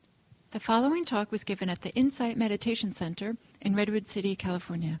The following talk was given at the Insight Meditation Center in Redwood City,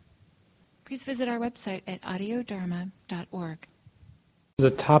 California. Please visit our website at audiodharma.org.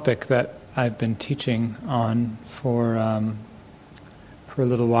 There's a topic that I've been teaching on for a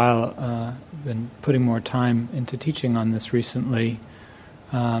little while. I've been putting more time into teaching on this recently.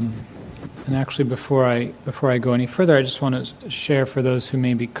 And actually, before I go any further, I just want to share for those who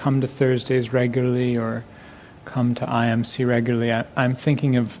maybe come to Thursdays regularly or come to IMC regularly, I'm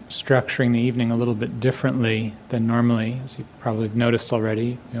thinking of structuring the evening a little bit differently than normally, as you probably have noticed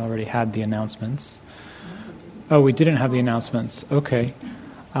already. We already had the announcements. Oh, we didn't have the announcements. Okay.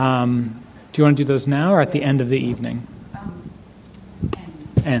 Do you want to do those now or at the end of the evening?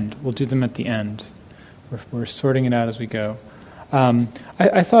 End. We'll do them at the end. We're sorting it out as we go.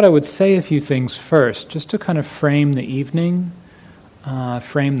 I thought I would say a few things first, just to kind of frame the evening,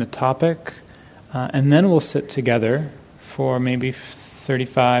 frame the topic, and then we'll sit together for maybe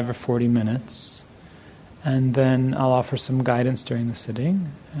 35 or 40 minutes, and then I'll offer some guidance during the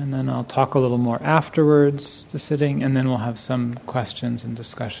sitting, and then I'll talk a little more afterwards the sitting, and then we'll have some questions and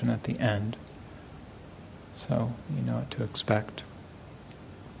discussion at the end. So you know what to expect.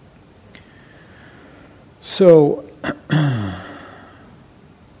 So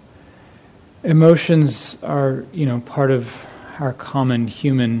emotions are, part of our common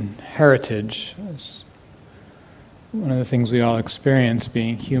human heritage. It's one of the things we all experience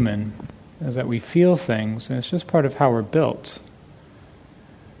being human is that we feel things, and it's just part of how we're built.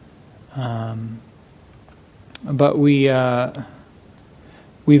 But we've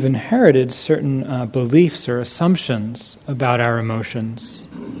inherited certain beliefs or assumptions about our emotions.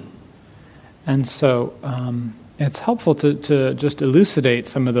 And so it's helpful to just elucidate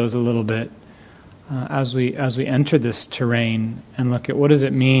some of those a little bit as we enter this terrain and look at what does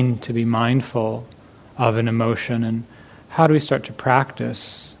it mean to be mindful of an emotion, and how do we start to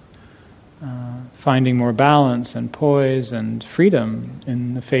practice finding more balance and poise and freedom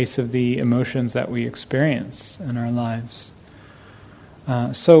in the face of the emotions that we experience in our lives.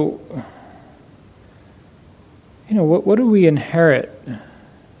 So what do we inherit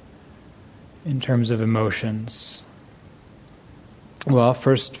in terms of emotions? Well,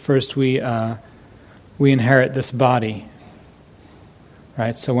 first we inherit this body,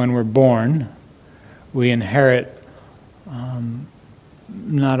 right? So when we're born, we inherit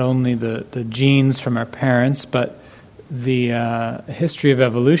not only the genes from our parents, but the history of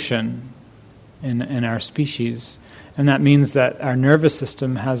evolution in our species. And that means that our nervous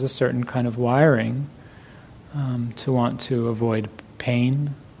system has a certain kind of wiring to want to avoid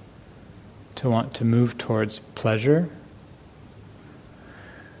pain, to want to move towards pleasure.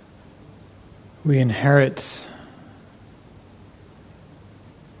 We inherit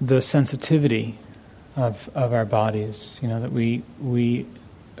the sensitivity of our bodies, that we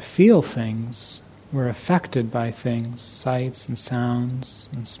feel things, we're affected by things, sights and sounds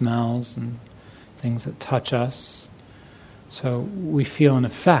and smells and things that touch us. So we feel an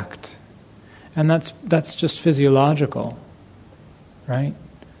effect. And that's just physiological, right?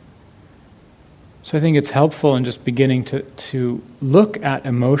 So I think it's helpful in just beginning to look at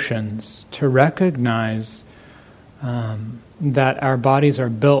emotions, to recognize that our bodies are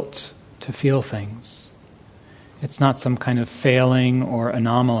built to feel things. It's not some kind of failing or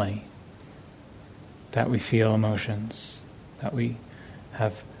anomaly that we feel emotions, that we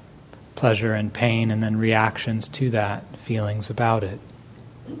have pleasure and pain and then reactions to that, feelings about it.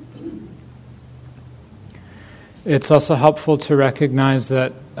 It's also helpful to recognize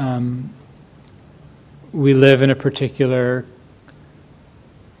that we live in a particular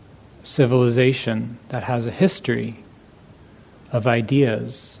civilization that has a history of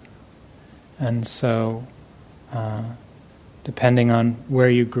ideas. And so, depending on where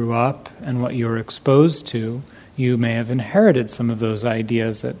you grew up and what you were exposed to, you may have inherited some of those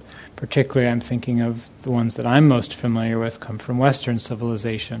ideas that, particularly I'm thinking of the ones that I'm most familiar with, come from Western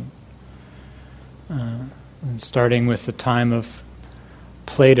civilization. And starting with the time of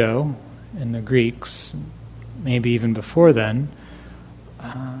Plato and the Greeks, maybe even before then,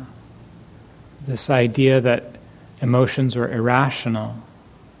 this idea that emotions were irrational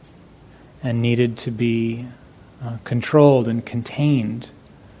and needed to be controlled and contained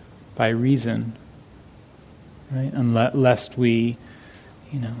by reason, right? Lest we,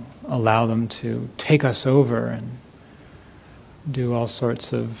 allow them to take us over and do all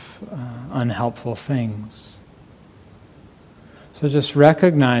sorts of unhelpful things. So just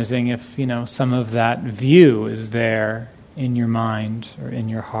recognizing if, some of that view is there in your mind or in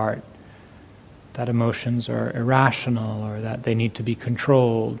your heart, that emotions are irrational or that they need to be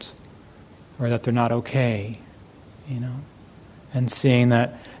controlled or that they're not okay, and seeing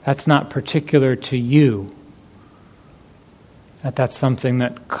that that's not particular to you. That's something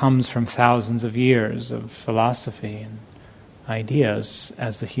that comes from thousands of years of philosophy and ideas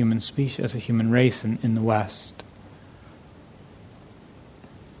as the human species, as a human race in the West.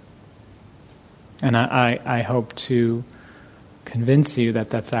 And I hope to convince you that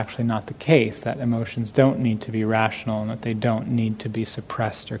that's actually not the case, that emotions don't need to be rational and that they don't need to be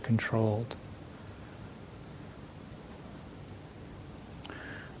suppressed or controlled.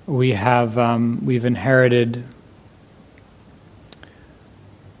 We've inherited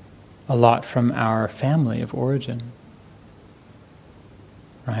a lot from our family of origin,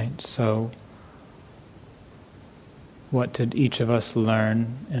 right? So what did each of us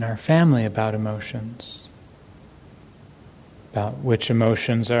learn in our family about emotions? About which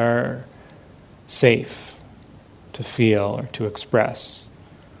emotions are safe to feel or to express,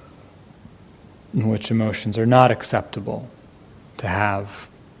 and which emotions are not acceptable to have.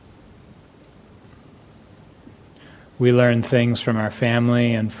 We learn things from our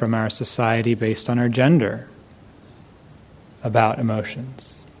family and from our society based on our gender about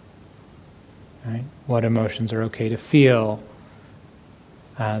emotions. Right? What emotions are okay to feel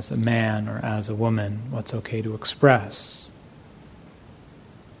as a man or as a woman? What's okay to express?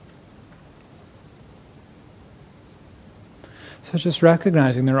 So just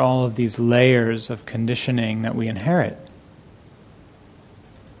recognizing there are all of these layers of conditioning that we inherit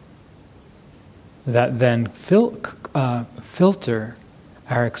that then filter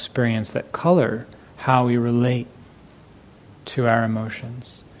our experience, that color how we relate to our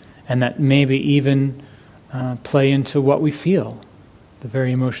emotions, and that maybe even play into what we feel, the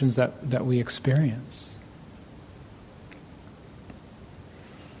very emotions that we experience.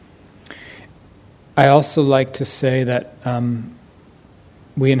 I also like to say that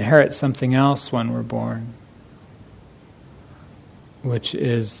we inherit something else when we're born, which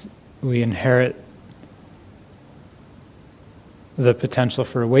is we inherit the potential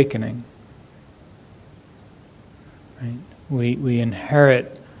for awakening. Right? We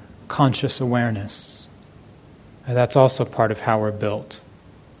inherit conscious awareness. And that's also part of how we're built,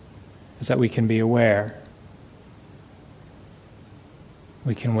 is that we can be aware.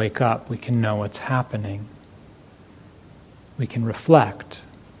 We can wake up. We can know what's happening. We can reflect.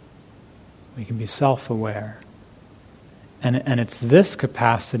 We can be self-aware. And it's this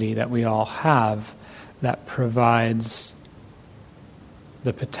capacity that we all have that provides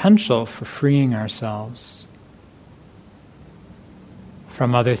the potential for freeing ourselves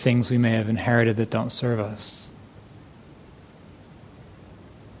from other things we may have inherited that don't serve us.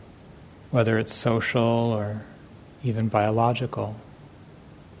 Whether it's social or even biological.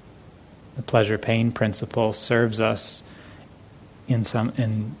 The pleasure-pain principle serves us in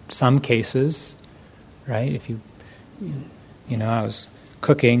some cases, right? If I was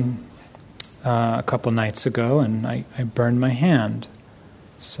cooking a couple nights ago and I burned my hand.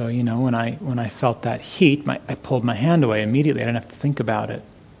 So, when I felt that heat, I pulled my hand away immediately. I didn't have to think about it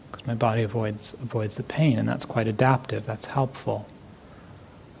because my body avoids the pain, and that's quite adaptive. That's helpful,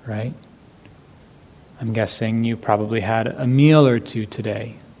 right? I'm guessing you probably had a meal or two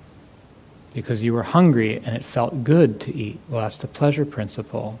today because you were hungry and it felt good to eat. Well, that's the pleasure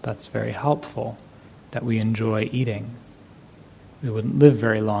principle. That's very helpful, that we enjoy eating. We wouldn't live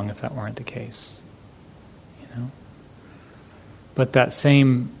very long if that weren't the case. But that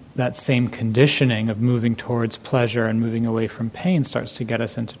same conditioning of moving towards pleasure and moving away from pain starts to get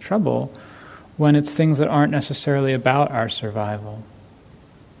us into trouble when it's things that aren't necessarily about our survival.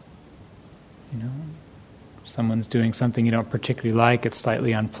 Someone's doing something you don't particularly like, it's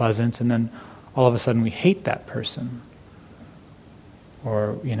slightly unpleasant, and then all of a sudden we hate that person.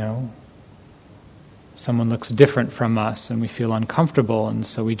 Or, someone looks different from us and we feel uncomfortable, and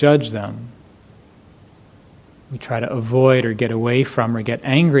so we judge them. We try to avoid or get away from or get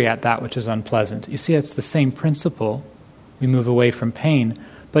angry at that which is unpleasant. You see, it's the same principle. We move away from pain,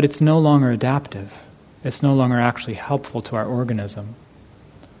 but it's no longer adaptive. It's no longer actually helpful to our organism,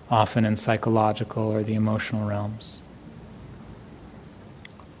 often in psychological or the emotional realms.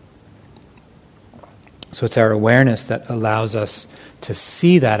 So it's our awareness that allows us to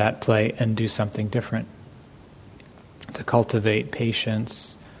see that at play and do something different, to cultivate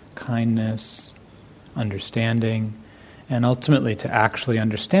patience, kindness, understanding, and ultimately to actually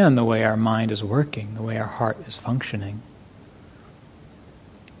understand the way our mind is working, the way our heart is functioning.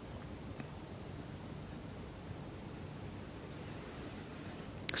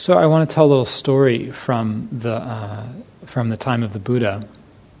 So I want to tell a little story from the time of the Buddha,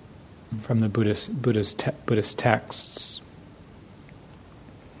 from the Buddhist texts.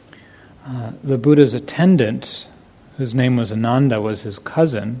 The Buddha's attendant, whose name was Ananda, was his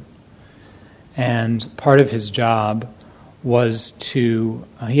cousin, and part of his job was to,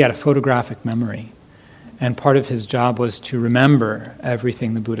 he had a photographic memory, and part of his job was to remember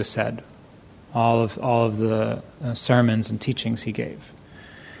everything the Buddha said, all of the sermons and teachings he gave.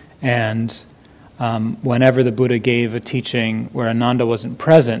 And whenever the Buddha gave a teaching where Ananda wasn't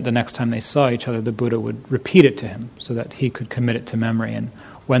present, the next time they saw each other, the Buddha would repeat it to him so that he could commit it to memory. And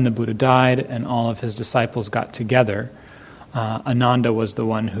when the Buddha died and all of his disciples got together, Ananda was the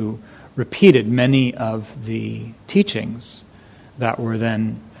one who repeated many of the teachings that were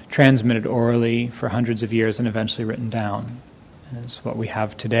then transmitted orally for hundreds of years and eventually written down. And it's what we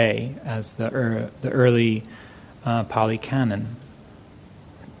have today as the early Pali Canon.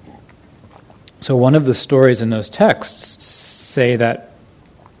 So one of the stories in those texts say that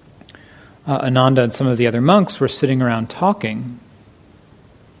Ananda and some of the other monks were sitting around talking,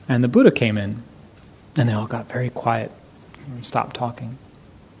 and the Buddha came in, and they all got very quiet and stopped talking.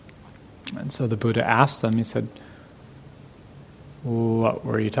 And so the Buddha asked them, he said, "What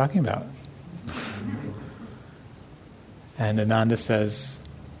were you talking about?" And Ananda says,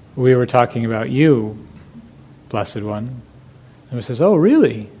 "We were talking about you, Blessed One." And he says, "Oh,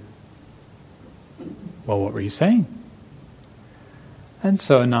 really? Well, what were you saying?" And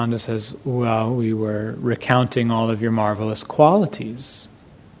so Ananda says, "Well, we were recounting all of your marvelous qualities."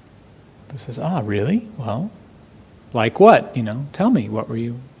 He says, "Ah, really? Well, like what? Tell me, what were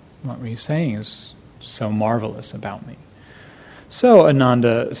you saying is so marvelous about me?" So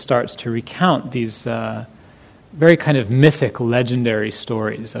Ananda starts to recount these very kind of mythic, legendary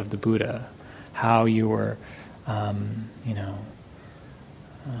stories of the Buddha, how you were,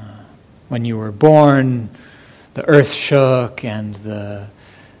 when you were born, the earth shook, and the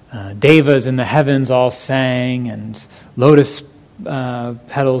devas in the heavens all sang, and lotus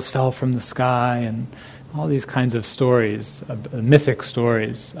petals fell from the sky, and all these kinds of stories, mythic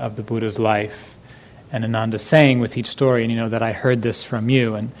stories of the Buddha's life. And Ananda saying with each story, that I heard this from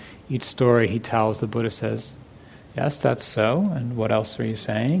you. And each story he tells, the Buddha says, "Yes, that's so, and what else are you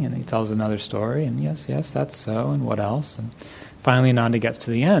saying?" And he tells another story, and yes, that's so, and what else? And finally Ananda gets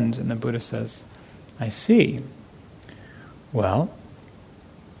to the end, and the Buddha says, "I see. Well,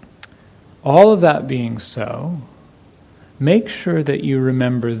 all of that being so, make sure that you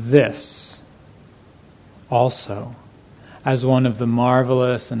remember this also as one of the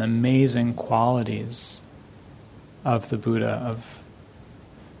marvelous and amazing qualities of the Buddha, of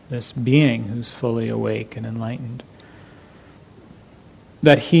this being who's fully awake and enlightened.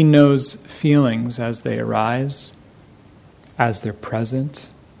 That he knows feelings as they arise, as they're present,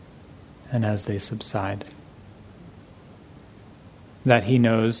 and as they subside. That he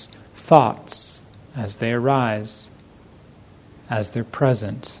knows thoughts as they arise, as they're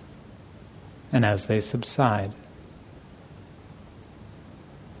present, and as they subside.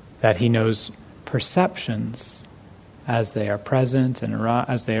 That he knows perceptions as they are present and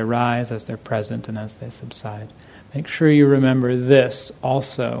as they arise, as they're present, and as they subside. Make sure you remember this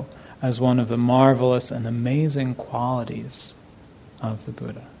also as one of the marvelous and amazing qualities of the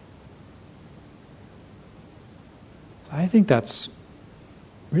Buddha. So I think that's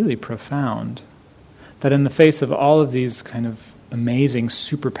really profound, that in the face of all of these kind of amazing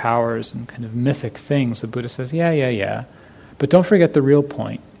superpowers and kind of mythic things, the Buddha says, yeah, but don't forget the real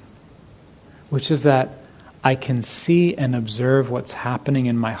point, which is that I can see and observe what's happening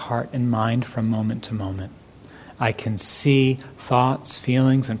in my heart and mind from moment to moment. I can see thoughts,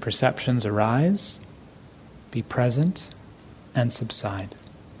 feelings, and perceptions arise, be present, and subside.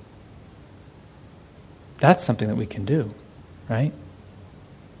 That's something that we can do, right?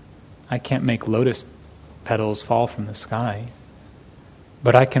 I can't make lotus petals fall from the sky,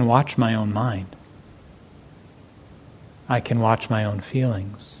 but I can watch my own mind. I can watch my own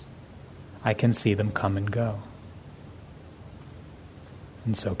feelings. I can see them come and go.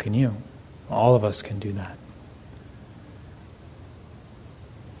 And so can you. All of us can do that.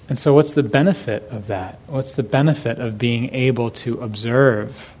 And so what's the benefit of that? What's the benefit of being able to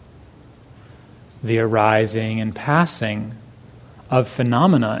observe the arising and passing of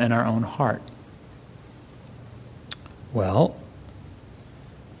phenomena in our own heart? Well,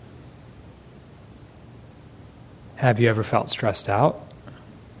 have you ever felt stressed out?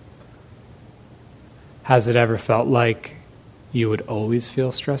 Has it ever felt like you would always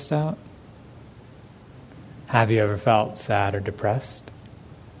feel stressed out? Have you ever felt sad or depressed?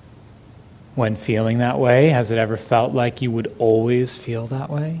 When feeling that way, has it ever felt like you would always feel that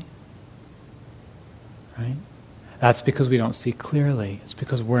way? Right? That's because we don't see clearly. It's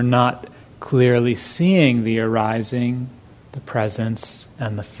because we're not clearly seeing the arising, the presence,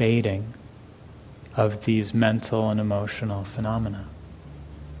 and the fading of these mental and emotional phenomena.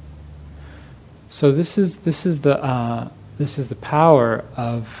 So this is the power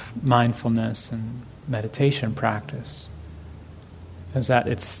of mindfulness and meditation practice, is that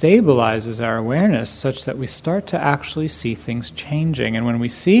it stabilizes our awareness such that we start to actually see things changing. And when we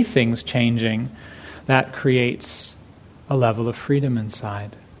see things changing, that creates a level of freedom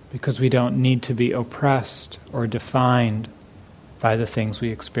inside, because we don't need to be oppressed or defined by the things we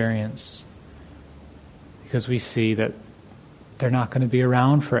experience, because we see that they're not going to be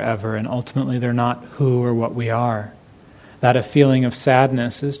around forever, and ultimately they're not who or what we are. That a feeling of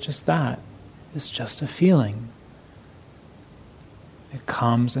sadness is just that. It's just a feeling. It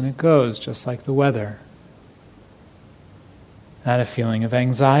comes and it goes, just like the weather. That a feeling of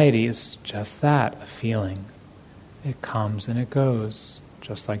anxiety is just that, a feeling. It comes and it goes,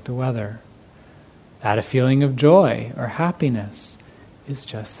 just like the weather. That a feeling of joy or happiness is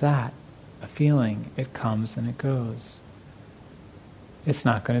just that, a feeling. It comes and it goes. It's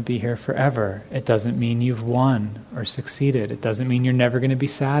not going to be here forever. It doesn't mean you've won or succeeded. It doesn't mean you're never going to be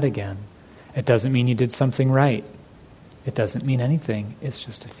sad again. It doesn't mean you did something right. It doesn't mean anything. It's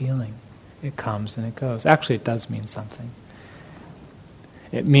just a feeling. It comes and it goes. Actually, it does mean something.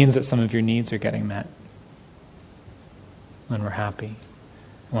 It means that some of your needs are getting met when we're happy.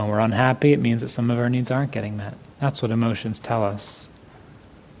 When we're unhappy, it means that some of our needs aren't getting met. That's what emotions tell us.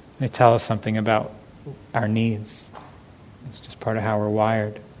 They tell us something about our needs. It's just part of how we're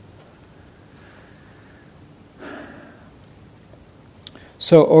wired.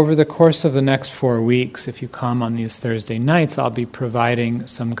 So over the course of the next 4 weeks, if you come on these Thursday nights, I'll be providing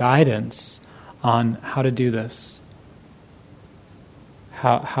some guidance on how to do this.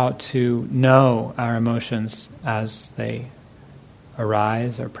 How to know our emotions as they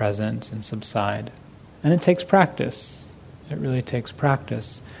arise, are present, and subside. And it takes practice. It really takes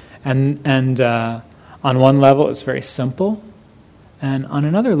practice. And on one level, it's very simple, and on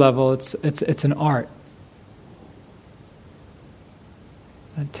another level, it's an art.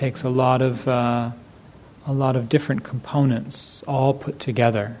 It takes a lot of different components all put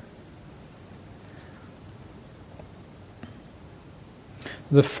together.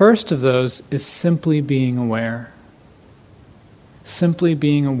 The first of those is simply being aware. Simply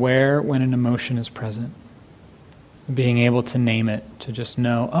being aware when an emotion is present. Being able to name it, to just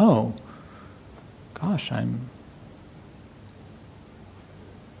know, oh, gosh, I'm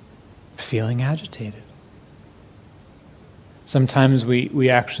feeling agitated. Sometimes we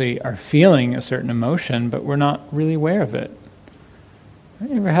actually are feeling a certain emotion, but we're not really aware of it.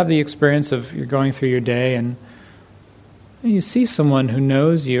 You ever have the experience of you're going through your day and you see someone who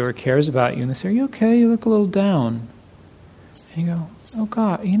knows you or cares about you, and they say, "Are you okay? You look a little down." And you go, "Oh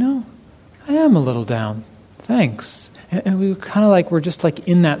God, I am a little down. Thanks." And we kind of like, we're just like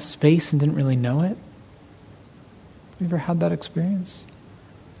in that space and didn't really know it. You ever had that experience?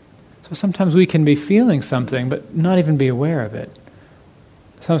 So sometimes we can be feeling something, but not even be aware of it.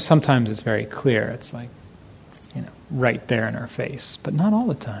 So sometimes it's very clear. It's like, right there in our face, but not all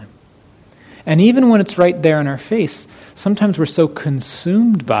the time. And even when it's right there in our face, sometimes we're so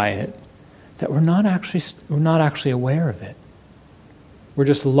consumed by it that we're not actually aware of it. We're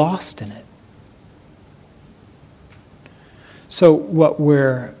just lost in it. So what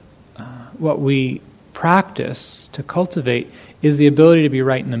we practice to cultivate is the ability to be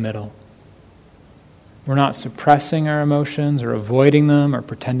right in the middle. We're not suppressing our emotions or avoiding them or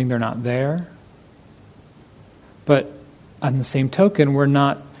pretending they're not there. But on the same token, we're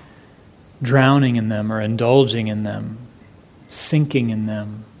not drowning in them or indulging in them, sinking in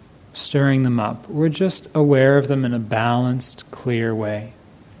them, stirring them up. We're just aware of them in a balanced, clear way.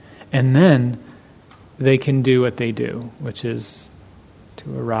 And then they can do what they do, which is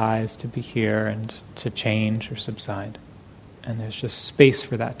to arise, to be here, and to change or subside. And there's just space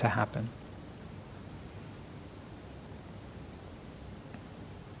for that to happen.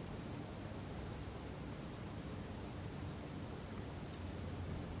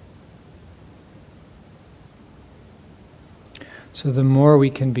 So the more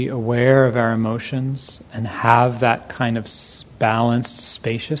we can be aware of our emotions and have that kind of balanced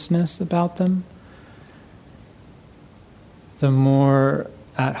spaciousness about them, the more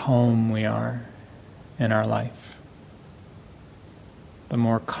at home we are in our life, the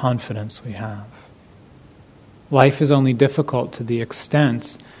more confidence we have. Life is only difficult to the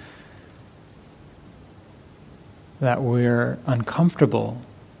extent that we're uncomfortable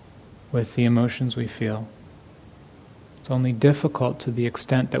with the emotions we feel. It's only difficult to the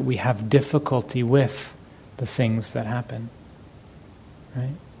extent that we have difficulty with the things that happen.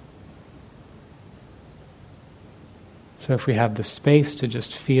 Right? So if we have the space to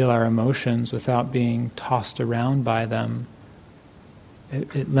just feel our emotions without being tossed around by them,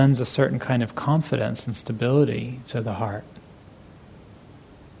 it lends a certain kind of confidence and stability to the heart.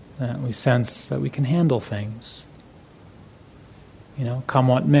 We sense that we can handle things. Come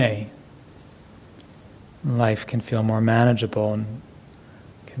what may. Life can feel more manageable and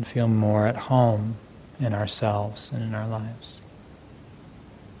can feel more at home in ourselves and in our lives.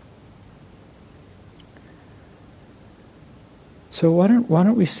 So why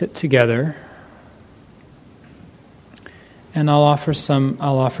don't we sit together, and I'll offer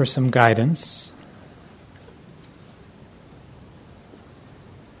some guidance.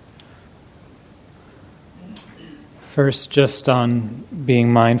 First, just on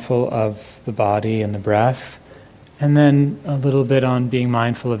being mindful of the body and the breath, and then a little bit on being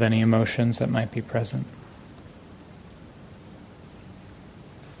mindful of any emotions that might be present.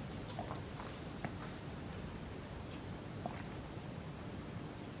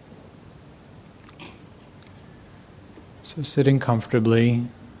 So sitting comfortably,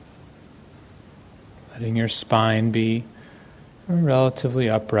 letting your spine be relatively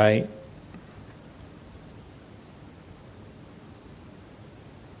upright.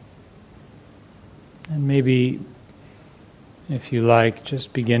 And maybe, if you like,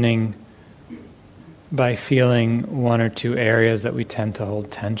 just beginning by feeling one or two areas that we tend to hold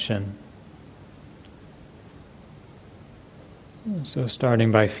tension. So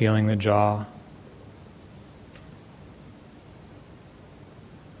starting by feeling the jaw.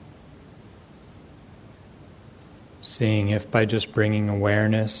 Seeing if by just bringing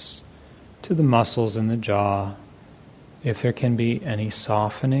awareness to the muscles in the jaw, if there can be any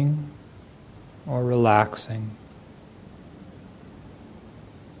softening or relaxing.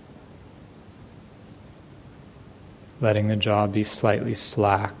 Letting the jaw be slightly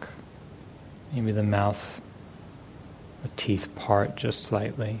slack. Maybe the mouth, the teeth part just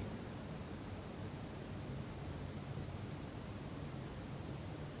slightly.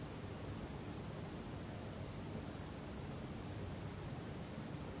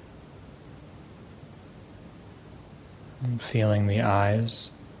 And feeling the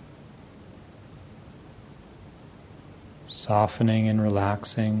eyes, softening and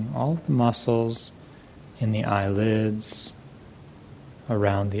relaxing all of the muscles in the eyelids,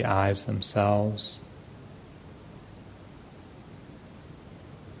 around the eyes themselves.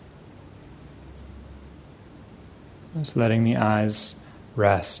 Just letting the eyes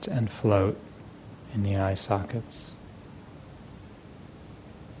rest and float in the eye sockets.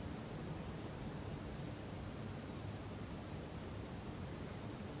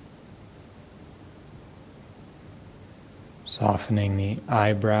 Softening the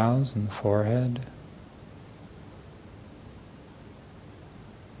eyebrows and the forehead.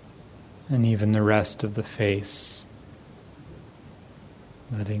 And even the rest of the face.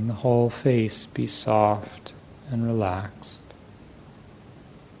 Letting the whole face be soft and relaxed.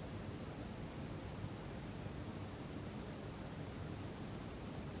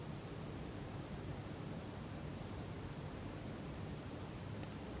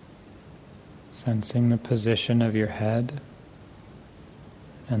 Sensing the position of your head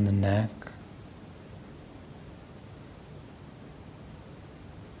and the neck.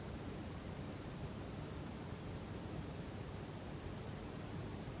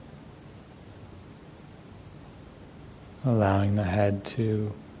 Allowing the head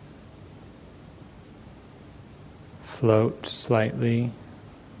to float slightly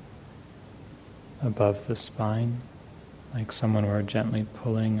above the spine, like someone were gently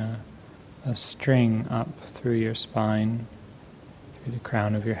pulling a string up through your spine, through the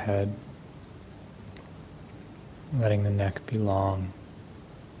crown of your head, letting the neck be long,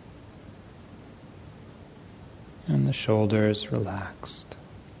 and the shoulders relaxed.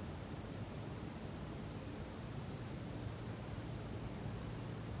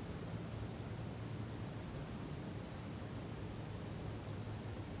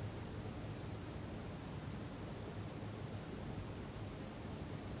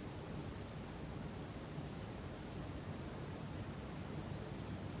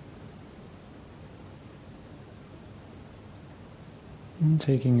 And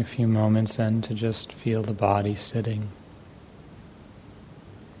taking a few moments then to just feel the body sitting.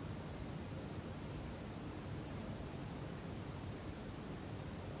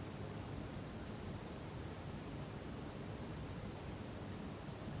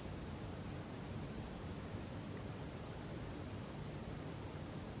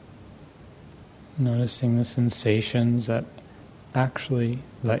 Noticing the sensations that actually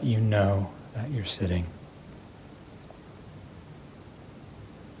let you know that you're sitting.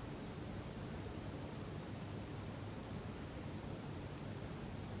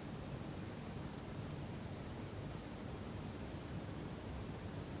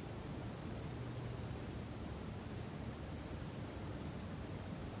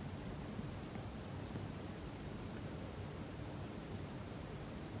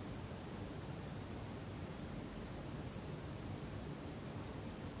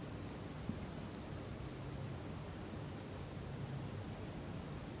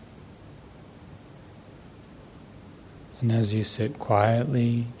 And as you sit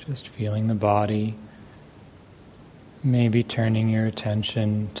quietly, just feeling the body, maybe turning your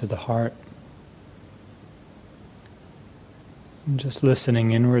attention to the heart. And just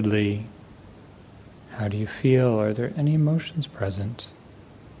listening inwardly. How do you feel? Are there any emotions present?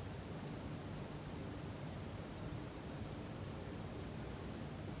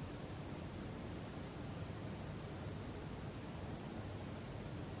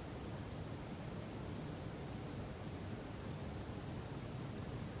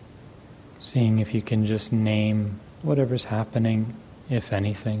 Seeing if you can just name whatever's happening, if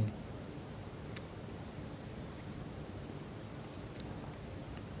anything.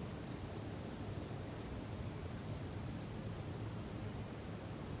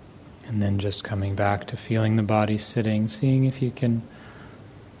 And then just coming back to feeling the body sitting, seeing if you can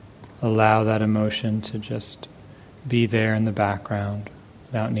allow that emotion to just be there in the background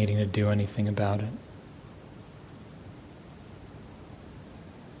without needing to do anything about it.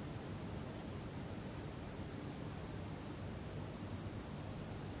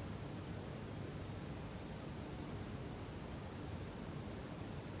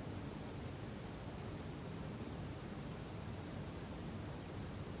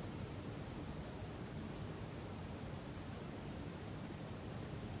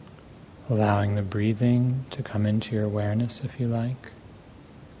 Allowing the breathing to come into your awareness if you like.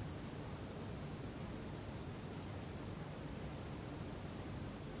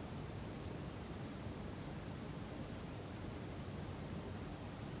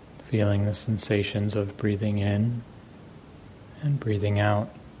 Feeling the sensations of breathing in and breathing out,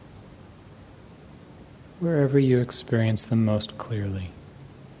 wherever you experience them most clearly.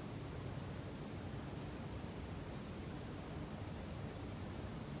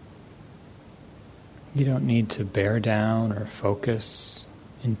 You don't need to bear down or focus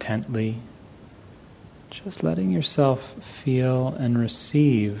intently. Just letting yourself feel and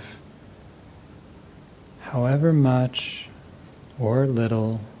receive however much or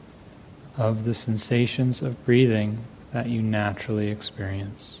little of the sensations of breathing that you naturally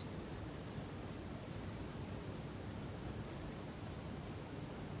experience.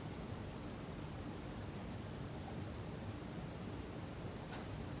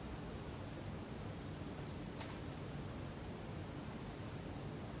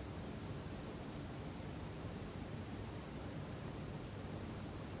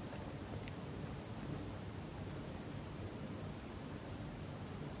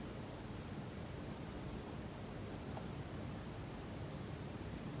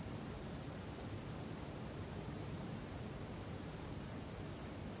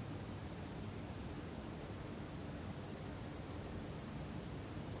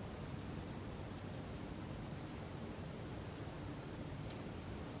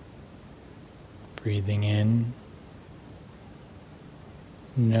 Breathing in,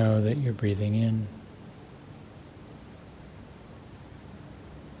 know that you're breathing in.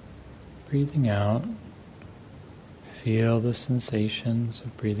 Breathing out, feel the sensations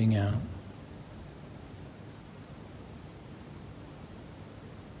of breathing out.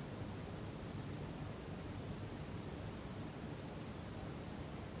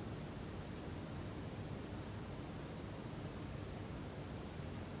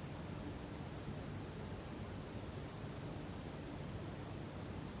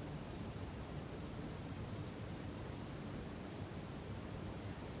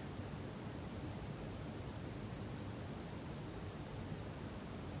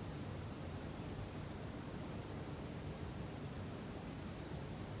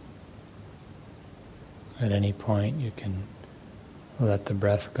 At any point you can let the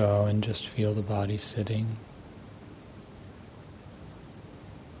breath go and just feel the body sitting.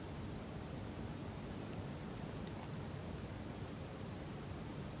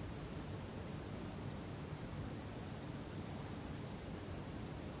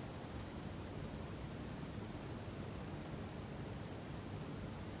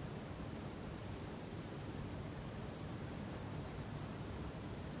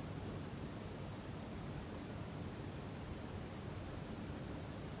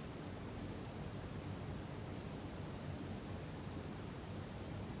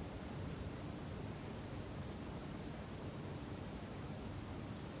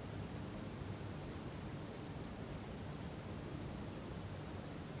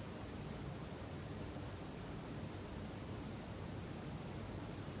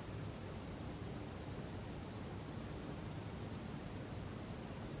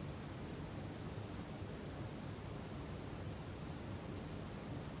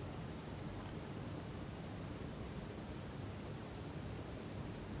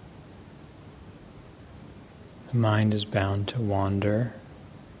 The mind is bound to wander,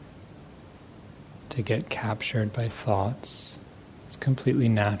 to get captured by thoughts. It's completely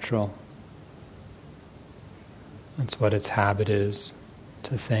natural. That's what its habit is,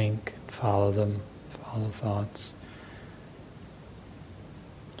 to think, follow them, follow thoughts.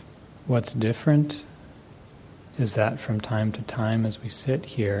 What's different is that from time to time as we sit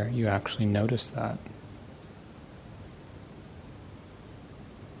here, you actually notice that.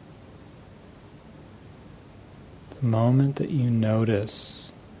 The moment that you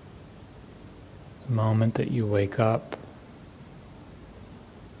notice, the moment that you wake up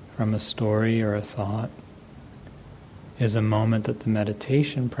from a story or a thought, is a moment that the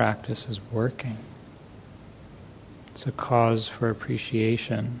meditation practice is working. It's a cause for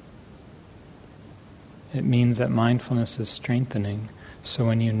appreciation. It means that mindfulness is strengthening. So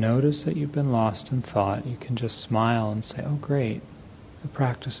when you notice that you've been lost in thought, you can just smile and say, oh great, the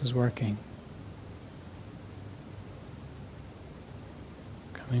practice is working.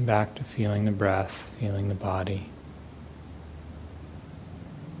 Coming back to feeling the breath, feeling the body.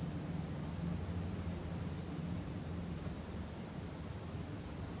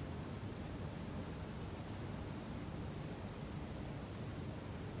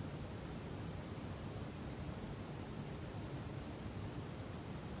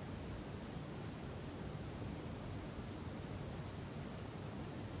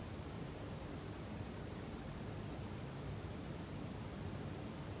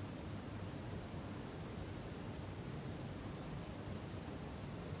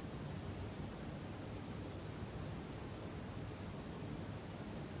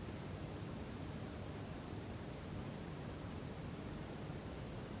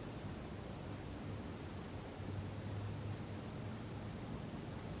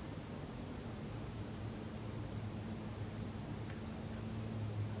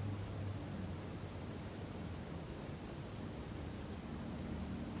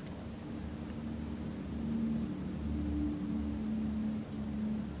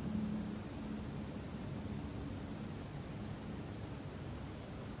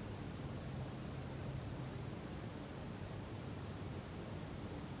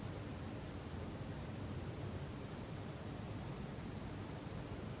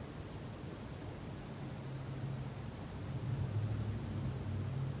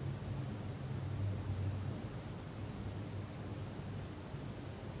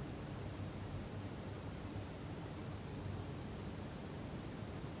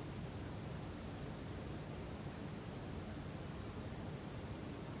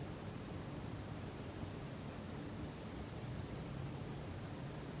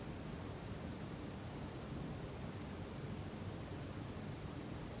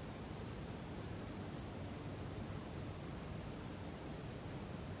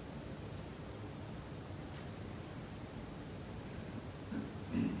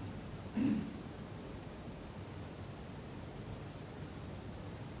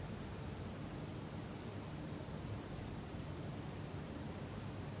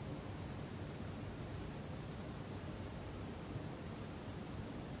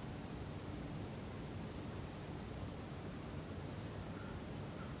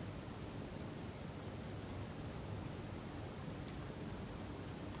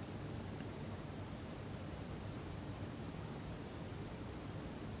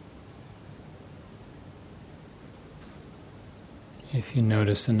 If you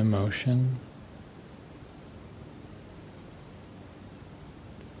notice an emotion,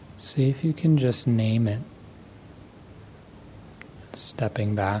 see if you can just name it.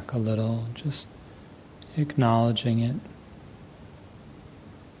 Stepping back a little, just acknowledging it.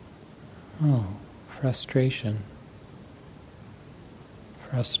 Oh, frustration.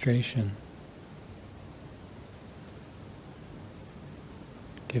 Frustration.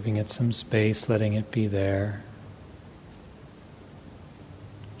 Giving it some space, letting it be there.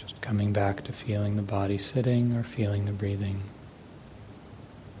 Coming back to feeling the body sitting or feeling the breathing.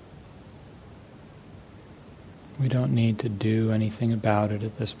 We don't need to do anything about it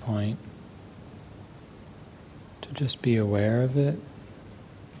at this point. To just be aware of it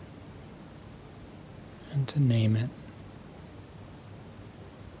and to name it.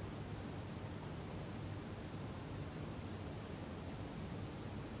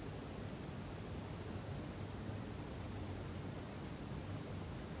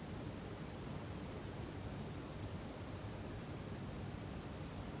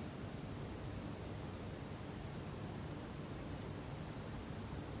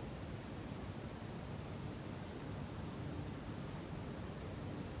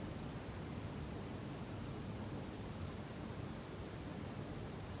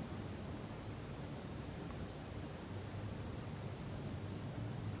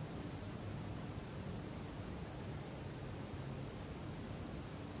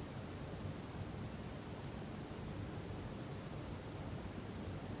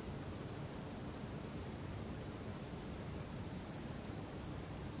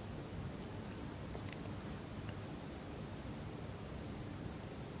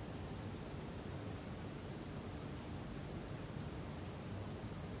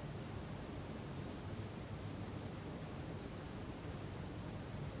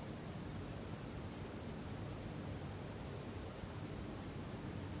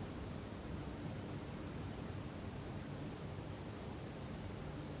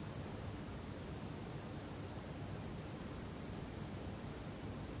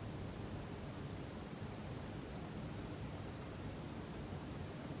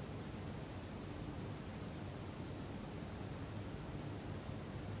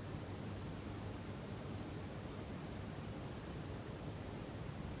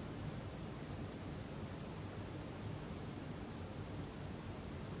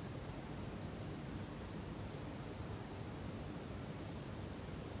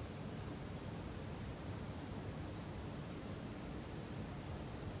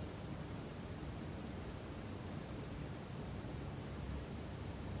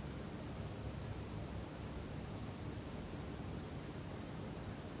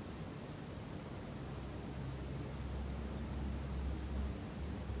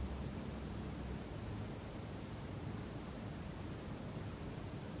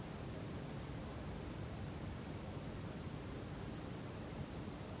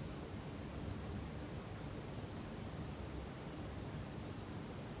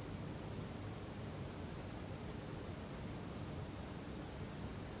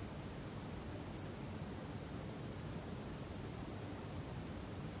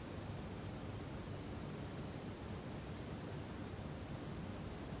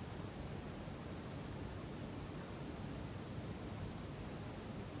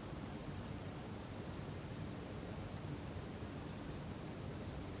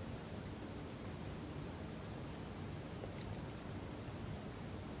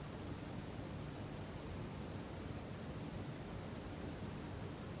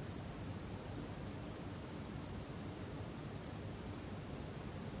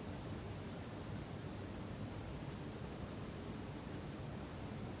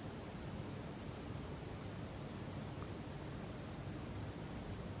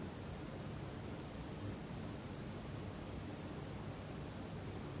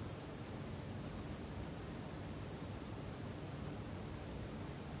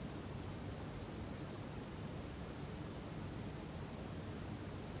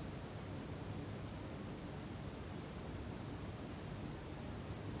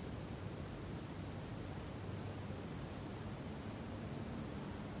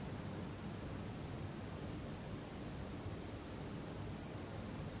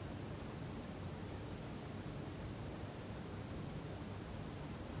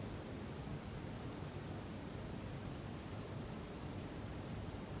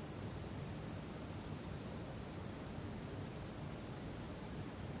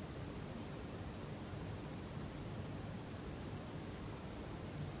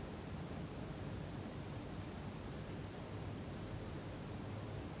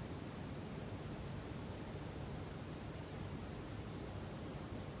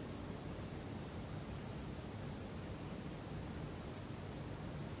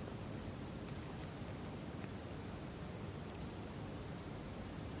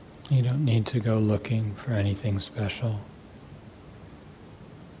 You don't need to go looking for anything special.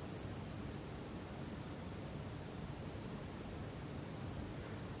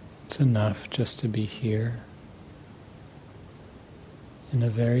 It's enough just to be here in a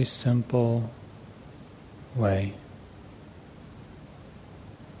very simple way.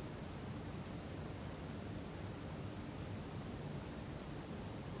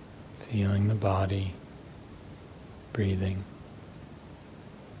 Feeling the body, breathing.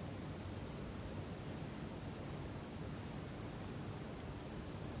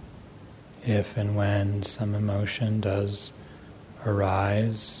 If and when some emotion does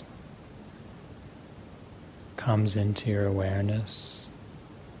arise, comes into your awareness,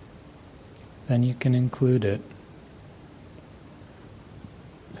 then you can include it,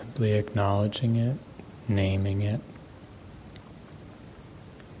 simply acknowledging it, naming it.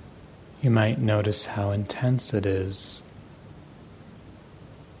 You might notice how intense it is.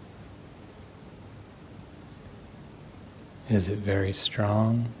 Is it very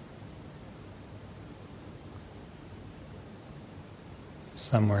strong?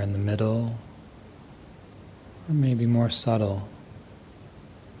 Somewhere in the middle? Or maybe more subtle?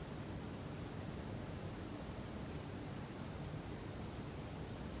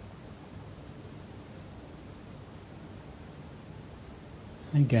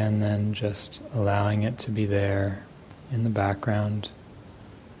 Again, then just allowing it to be there in the background.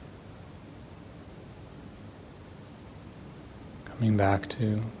 Coming back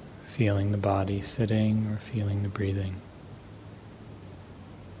to feeling the body sitting or feeling the breathing.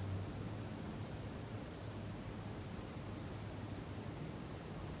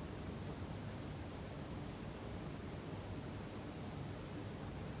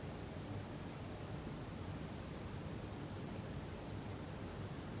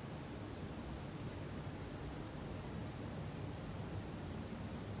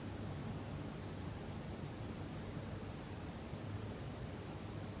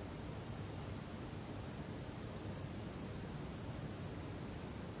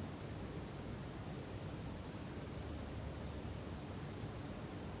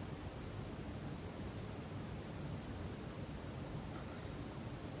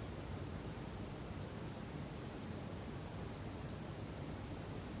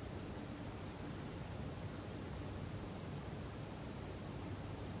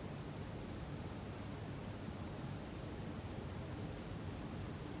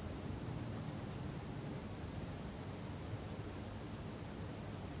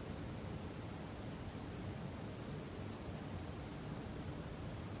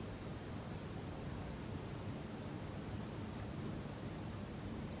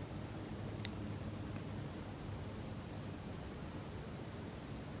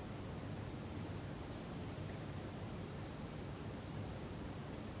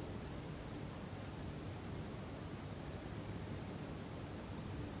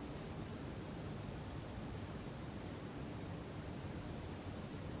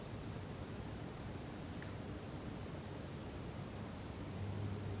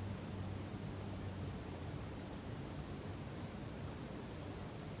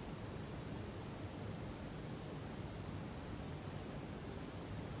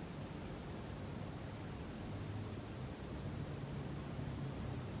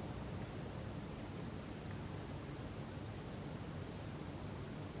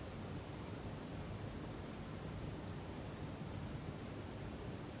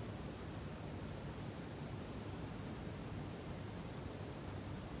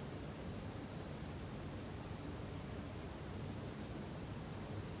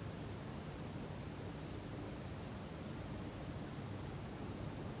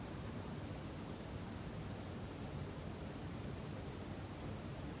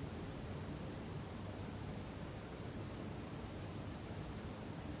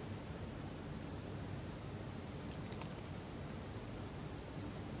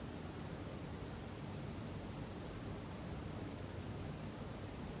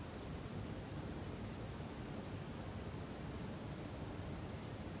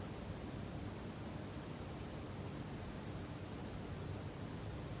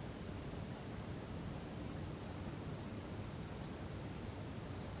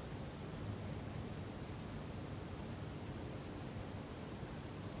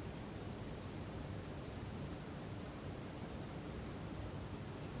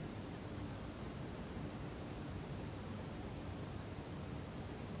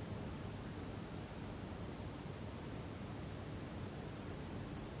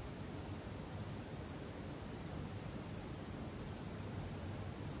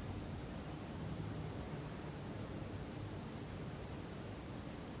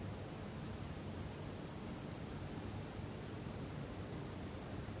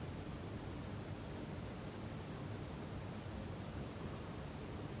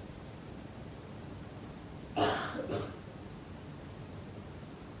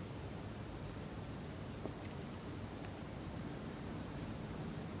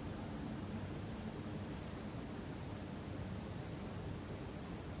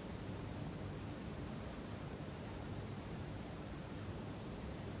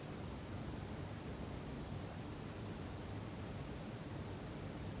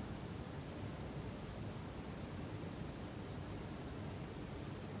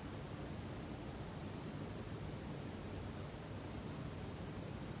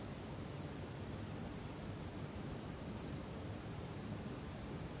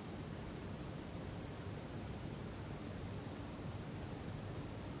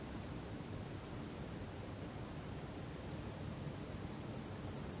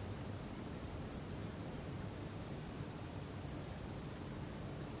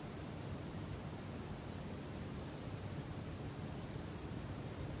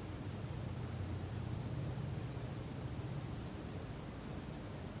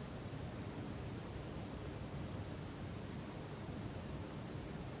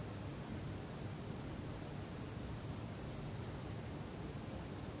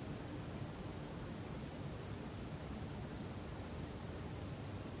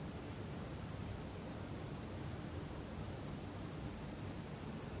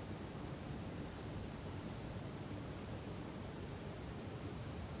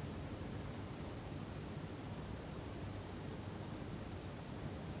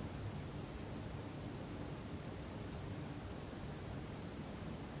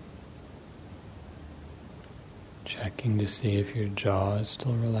 checking to see if your jaw is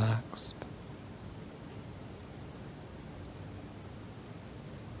still relaxed.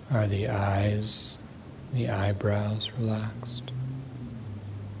 Are the eyes, the eyebrows relaxed?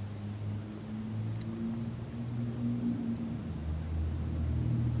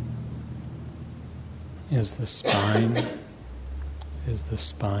 Is the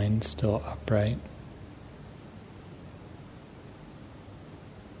spine still upright?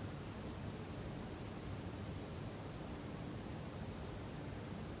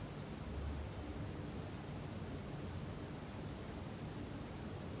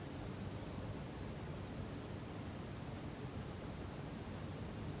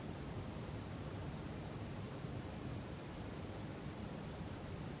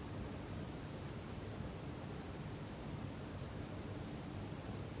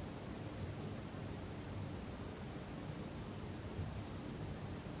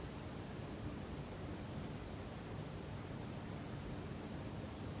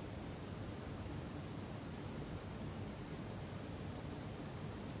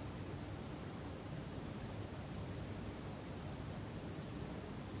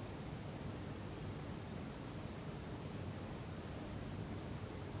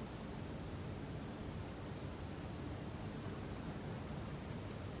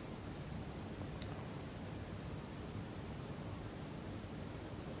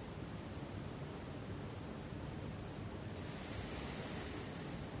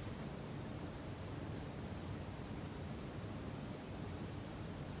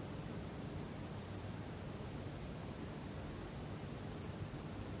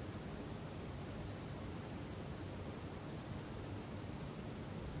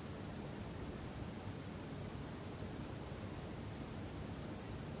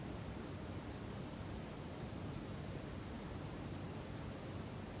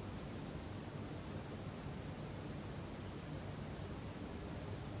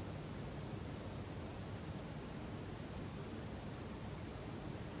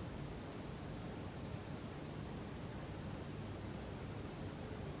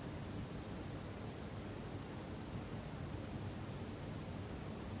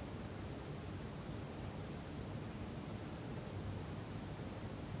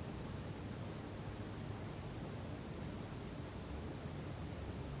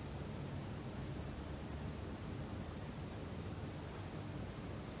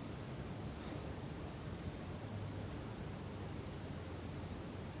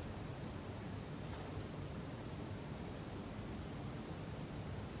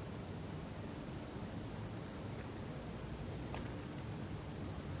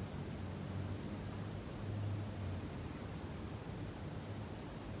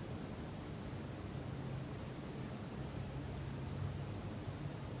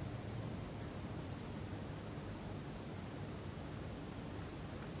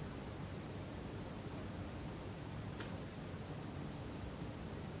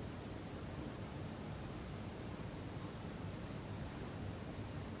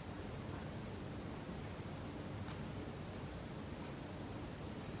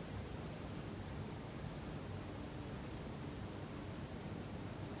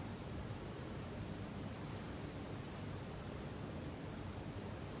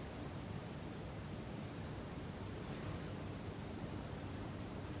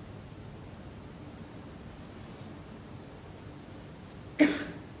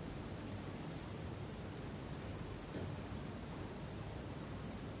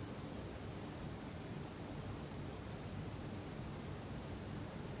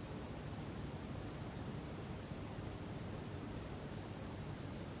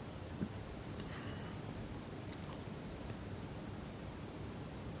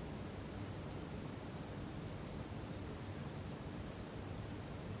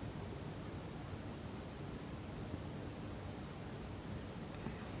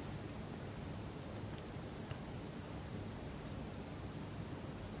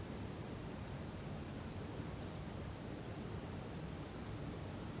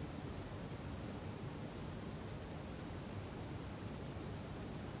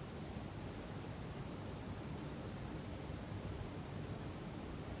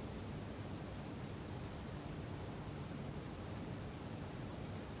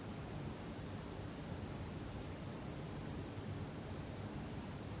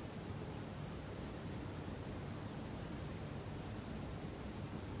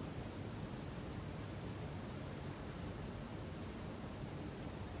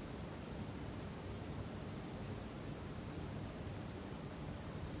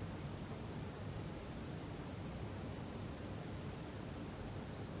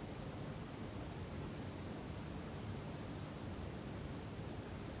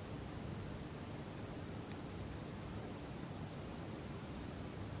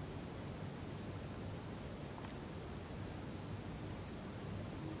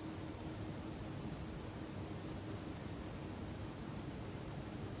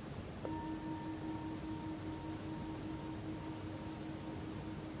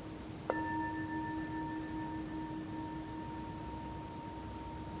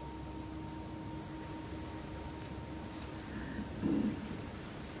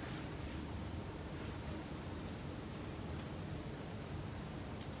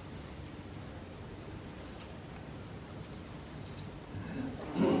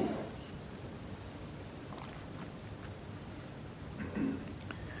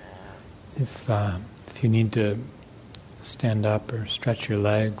 If you need to stand up or stretch your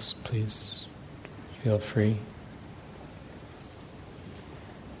legs, please feel free.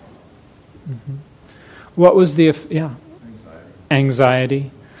 Mm-hmm. What was the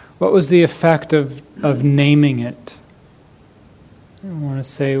anxiety? What was the effect of naming it? I want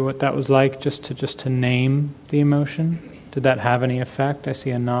to say what that was like, just to name the emotion. Did that have any effect? I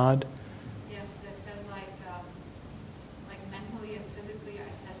see a nod. Yes, it felt like mentally and physically I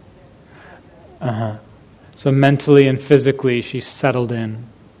settled in. So mentally and physically she settled in.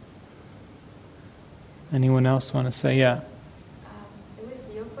 Anyone else want to say? Yeah. It was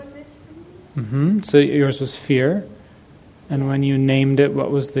the opposite for me. So yours was fear. And when you named it,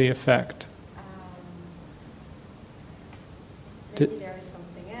 what was the effect? Maybe there is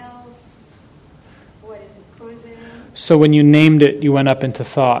something else. What is it causing? So when you named it, you went up into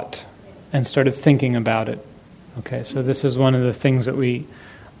thought Yes. and started thinking about it. Okay, so this is one of the things that we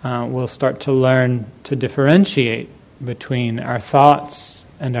will start to learn to differentiate between our thoughts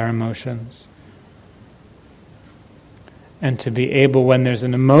and our emotions. And to be able, when there's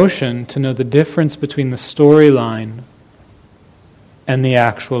an emotion, to know the difference between the storyline and the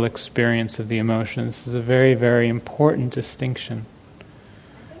actual experience of the emotion. This is a very, very important distinction.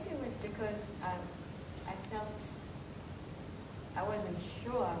 I think it was because I felt I wasn't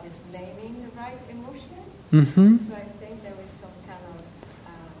sure I was naming the right emotion. So I think there was some kind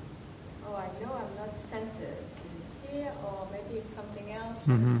of, I know I'm not centered. Is it fear or maybe it's something else?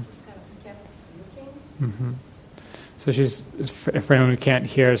 I just kind of kept looking. So she's, for anyone who can't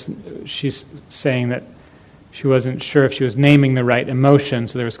hear, she's saying that she wasn't sure if she was naming the right emotion,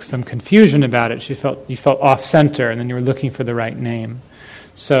 so there was some confusion about it. You felt off center, and then you were looking for the right name.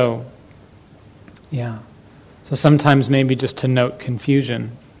 So, yeah. So sometimes maybe just to note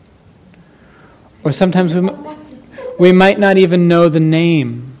confusion. Or sometimes we might not even know the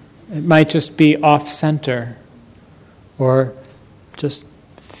name. It might just be off center, or just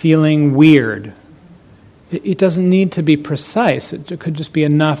feeling weird. It doesn't need to be precise. It could just be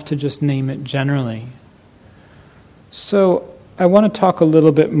enough to just name it generally. So I want to talk a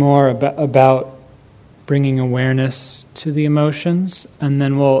little bit more about bringing awareness to the emotions, and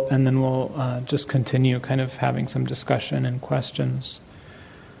then we'll just continue kind of having some discussion and questions.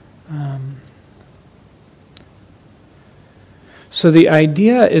 So the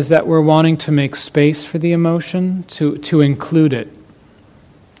idea is that we're wanting to make space for the emotion, to include it.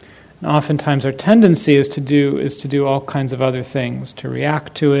 And oftentimes our tendency is to do all kinds of other things, to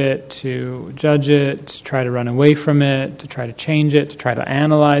react to it, to judge it, to try to run away from it, to try to change it, to try to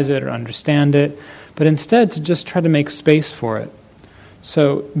analyze it or understand it, but instead to just try to make space for it.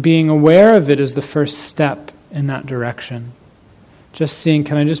 So being aware of it is the first step in that direction. Just seeing,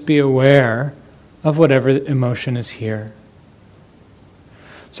 can I just be aware of whatever emotion is here?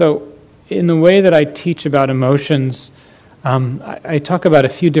 So in the way that I teach about emotions, I talk about a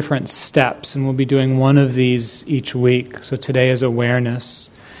few different steps, and we'll be doing one of these each week. So today is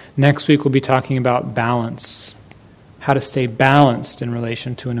awareness. Next week we'll be talking about balance, how to stay balanced in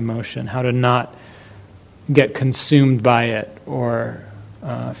relation to an emotion, how to not get consumed by it or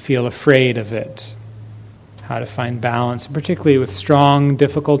feel afraid of it, how to find balance. Particularly with strong,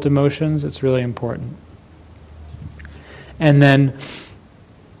 difficult emotions, it's really important. And then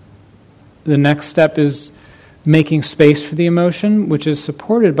the next step is making space for the emotion, which is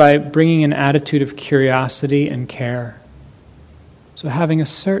supported by bringing an attitude of curiosity and care. So having a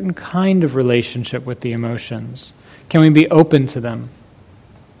certain kind of relationship with the emotions. Can we be open to them?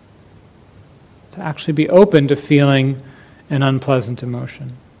 To actually be open to feeling an unpleasant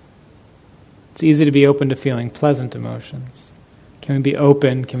emotion. It's easy to be open to feeling pleasant emotions. Can we be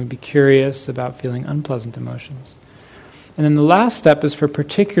open, can we be curious about feeling unpleasant emotions? And then the last step is for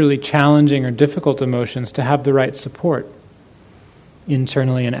particularly challenging or difficult emotions to have the right support,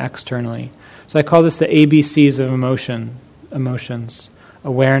 internally and externally. So I call this the ABCs of emotions.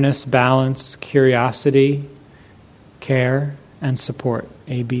 Awareness, balance, curiosity, care, and support.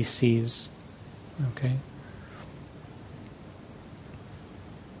 ABCs. Okay?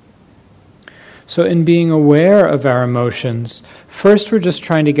 So in being aware of our emotions, first we're just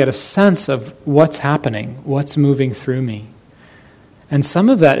trying to get a sense of what's happening, what's moving through me. And some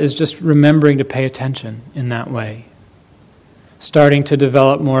of that is just remembering to pay attention in that way. Starting to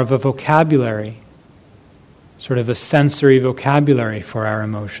develop more of a vocabulary, sort of a sensory vocabulary for our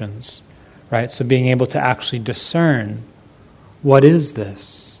emotions, right? So being able to actually discern, what is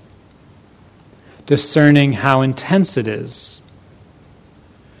this? Discerning how intense it is.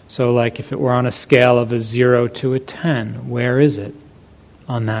 So like if it were on a scale of a 0 to a 10, where is it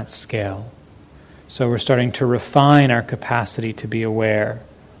on that scale? So we're starting to refine our capacity to be aware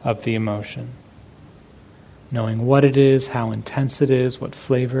of the emotion. Knowing what it is, how intense it is, what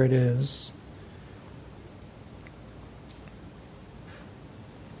flavor it is.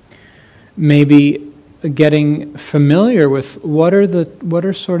 Maybe getting familiar with what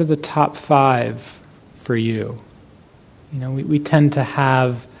are sort of the top 5 for you. You know, we tend to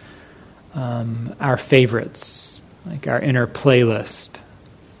have our favorites, like our inner playlist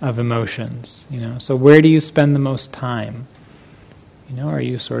of emotions. You know, so where do you spend the most time? You know, are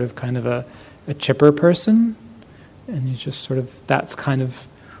you sort of kind of a chipper person, and you just sort of that's kind of,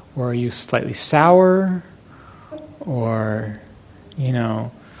 or are you slightly sour, or you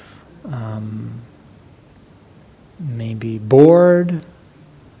know. Maybe bored,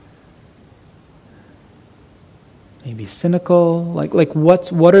 maybe cynical. Like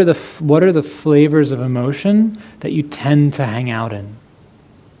what are the flavors of emotion that you tend to hang out in,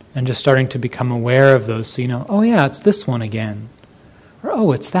 and just starting to become aware of those, so you know, oh yeah, it's this one again, or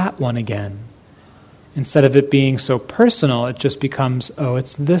oh, it's that one again. Instead of it being so personal, it just becomes, oh,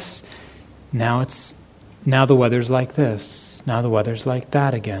 it's this. Now the weather's like this. Now the weather's like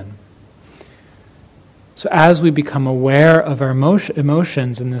that again. So as we become aware of our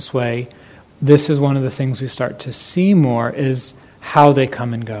emotions in this way, this is one of the things we start to see more, is how they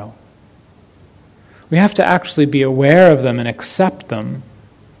come and go. We have to actually be aware of them and accept them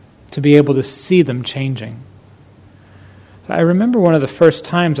to be able to see them changing. I remember one of the first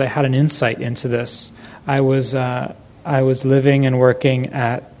times I had an insight into this. I was living and working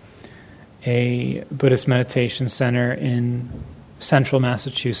at a Buddhist meditation center in central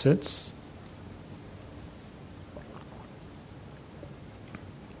Massachusetts.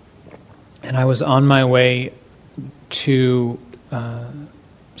 And I was on my way to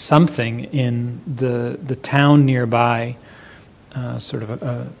something in the town nearby, sort of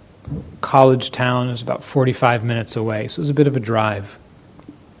a college town. It was about 45 minutes away, so it was a bit of a drive.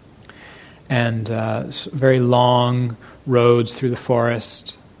 And very long roads through the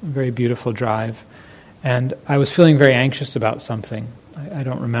forest, a very beautiful drive. And I was feeling very anxious about something. I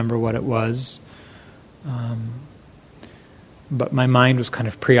don't remember what it was. But my mind was kind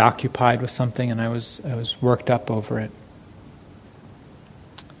of preoccupied with something, and I was worked up over it.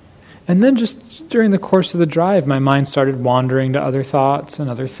 And then just during the course of the drive, my mind started wandering to other thoughts and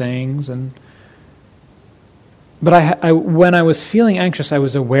other things. But when I was feeling anxious, I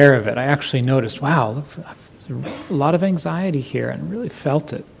was aware of it. I actually noticed, wow, look, there's a lot of anxiety here, and I really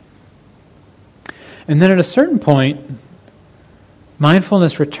felt it. And then at a certain point,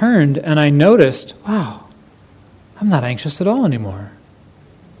 mindfulness returned, and I noticed, wow, I'm not anxious at all anymore.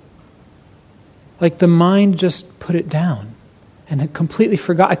 Like the mind just put it down and it completely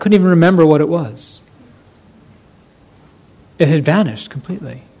forgot. I couldn't even remember what it was. It had vanished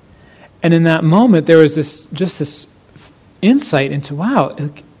completely. And in that moment, there was this insight into, wow,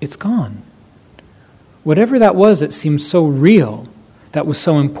 it's gone. Whatever that was that seemed so real, that was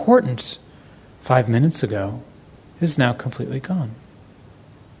so important 5 minutes ago, is now completely gone.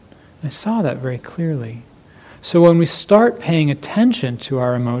 I saw that very clearly. So when we start paying attention to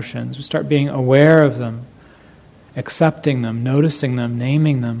our emotions, we start being aware of them, accepting them, noticing them,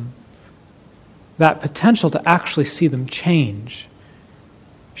 naming them, that potential to actually see them change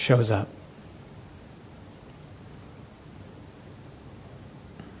shows up.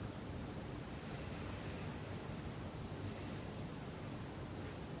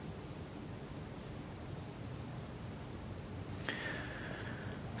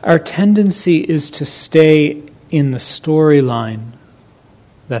 Our tendency is to stay in the storyline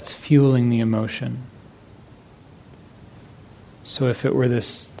that's fueling the emotion. So if it were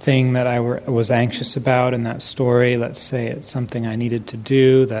this thing that I was anxious about in that story, let's say it's something I needed to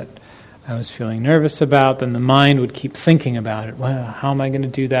do that I was feeling nervous about, then the mind would keep thinking about it. Well, how am I going to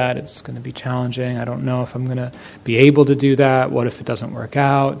do that? It's going to be challenging. I don't know if I'm going to be able to do that. What if it doesn't work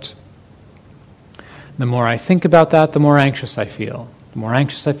out? The more I think about that, the more anxious I feel. The more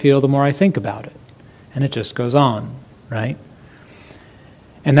anxious I feel, the more I think about it. And it just goes on, right?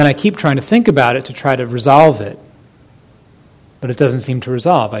 And then I keep trying to think about it to try to resolve it. But it doesn't seem to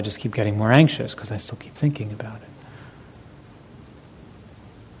resolve. I just keep getting more anxious because I still keep thinking about it.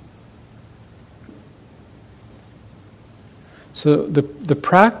 So the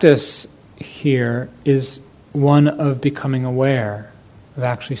practice here is one of becoming aware, of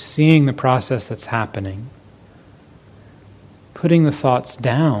actually seeing the process that's happening, putting the thoughts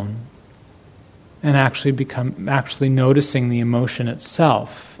down, and actually noticing the emotion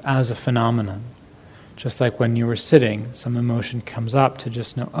itself as a phenomenon. Just like when you were sitting, some emotion comes up, to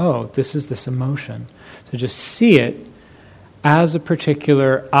just know, oh, this is this emotion. To just see it as a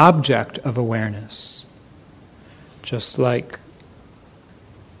particular object of awareness. Just like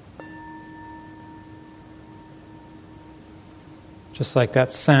Just like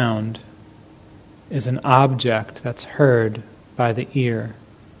that sound is an object that's heard by the ear.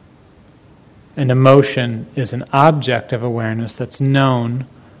 An emotion is an object of awareness that's known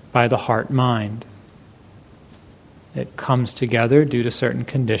by the heart-mind. It comes together due to certain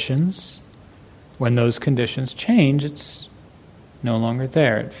conditions. When those conditions change, it's no longer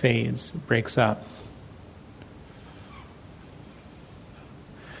there. It fades, it breaks up.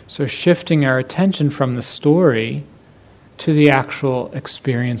 So shifting our attention from the story to the actual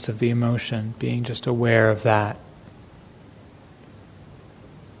experience of the emotion, being just aware of that.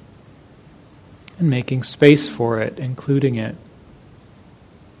 And making space for it, including it.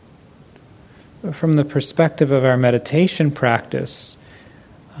 From the perspective of our meditation practice,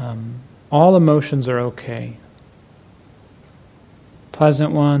 all emotions are okay.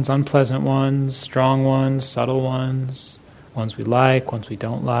 Pleasant ones, unpleasant ones, strong ones, subtle ones, ones we like, ones we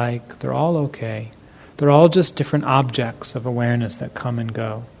don't like, they're all okay. They're all just different objects of awareness that come and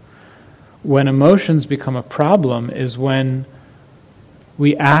go. When emotions become a problem is when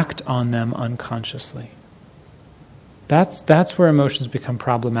we act on them unconsciously. That's where emotions become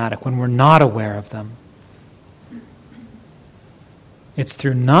problematic, when we're not aware of them. It's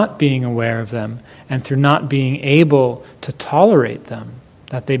through not being aware of them and through not being able to tolerate them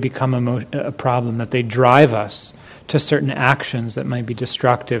that they become a problem, that they drive us to certain actions that might be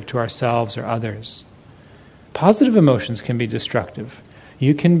destructive to ourselves or others. Positive emotions can be destructive.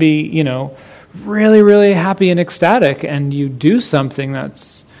 You can be, really, really happy and ecstatic, and you do something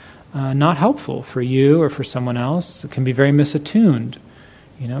that's not helpful for you or for someone else. It can be very misattuned.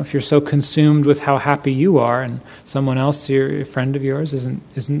 If you're so consumed with how happy you are, and someone else, a friend of yours, isn't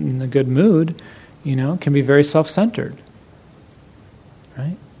in a good mood, it can be very self-centered.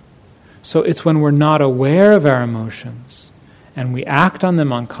 Right? So it's when we're not aware of our emotions and we act on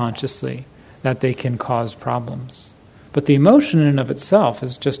them unconsciously that they can cause problems. But the emotion in and of itself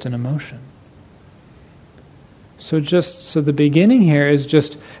is just an emotion. So the beginning here is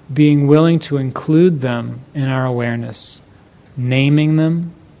just being willing to include them in our awareness, naming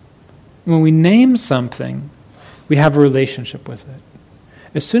them. When we name something, we have a relationship with it.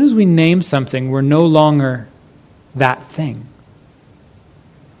 As soon as we name something, we're no longer that thing.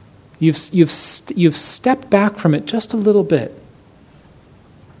 You've stepped back from it just a little bit.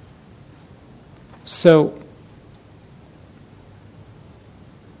 So,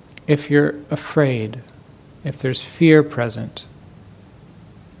 if you're afraid, if there's fear present,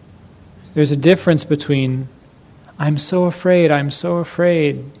 there's a difference between I'm so afraid, and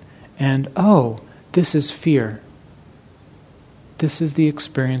this is fear. This is the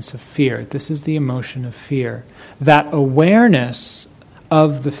experience of fear. This is the emotion of fear. That awareness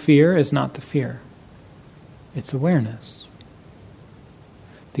of the fear is not the fear. It's awareness.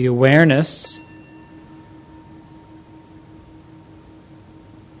 The awareness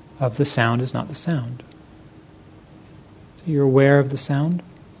of the sound is not the sound. So you're aware of the sound?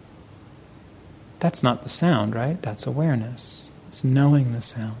 That's not the sound, right? That's awareness. It's knowing the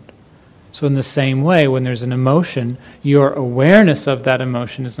sound. So in the same way, when there's an emotion, your awareness of that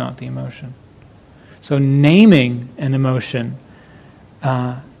emotion is not the emotion. So naming an emotion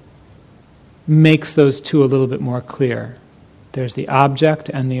makes those two a little bit more clear. There's the object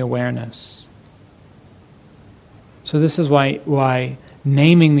and the awareness. So this is why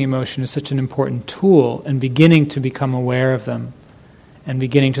naming the emotion is such an important tool, and beginning to become aware of them, and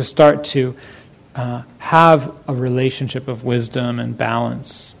beginning to start to have a relationship of wisdom and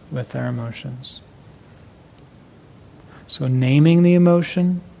balance with our emotions. So naming the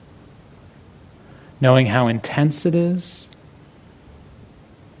emotion, knowing how intense it is,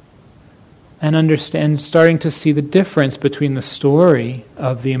 and starting to see the difference between the story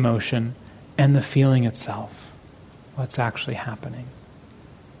of the emotion and the feeling itself, what's actually happening.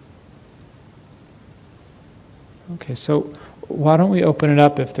 Okay, so why don't we open it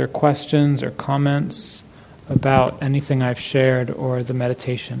up if there are questions or comments about anything I've shared or the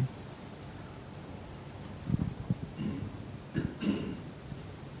meditation.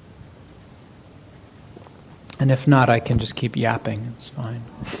 And if not, I can just keep yapping. It's fine.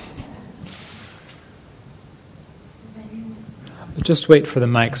 But just wait for the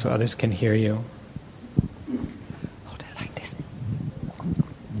mic so others can hear you. Hold it like this.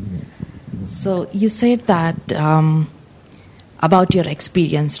 So you said that about your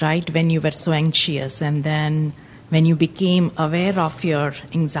experience, right? When you were so anxious, and then when you became aware of your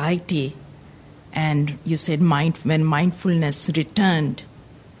anxiety, and you said when mindfulness returned,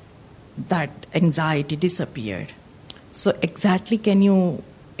 that anxiety disappeared. So exactly, can you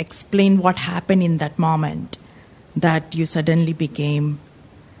explain what happened in that moment that you suddenly became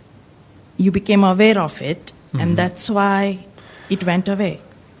aware of it, and that's why it went away?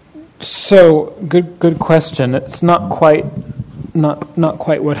 So, good question. It's not quite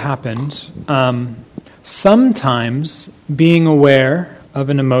what happened. Sometimes being aware of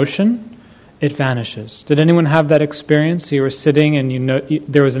an emotion, it vanishes. Did anyone have that experience? You were sitting and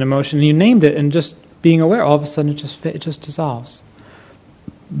there was an emotion and you named it, and just being aware, all of a sudden it just dissolves.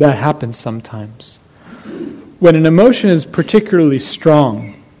 That happens sometimes. When an emotion is particularly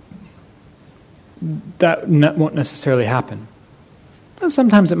strong, that won't necessarily happen.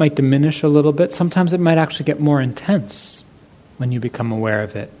 Sometimes it might diminish a little bit. Sometimes it might actually get more intense when you become aware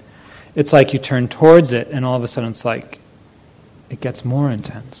of it. It's like you turn towards it, and all of a sudden it's like it gets more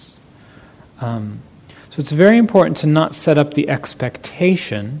intense. So it's very important to not set up the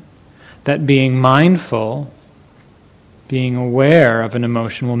expectation that being mindful, being aware of an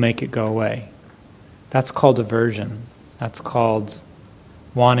emotion will make it go away. That's called aversion. That's called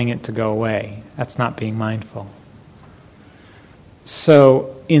wanting it to go away. That's not being mindful.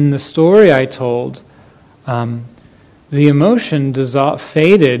 So, in the story I told, the emotion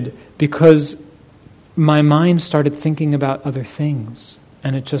faded because my mind started thinking about other things,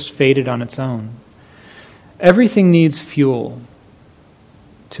 and it just faded on its own. Everything needs fuel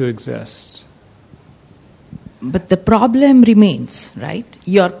to exist. But the problem remains, right?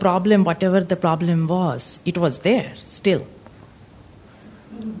 Your problem, whatever the problem was, it was there still.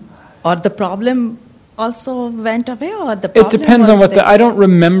 Or the problem also went away, or the problem It depends on what there? I don't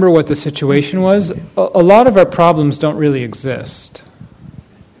remember what the situation was. A lot of our problems don't really exist.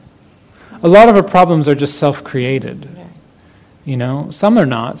 A lot of our problems are just self-created. Right. You know, some are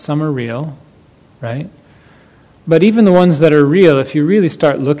not, some are real, right? But even the ones that are real, if you really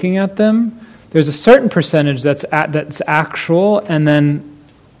start looking at them, there's a certain percentage that's actual, and then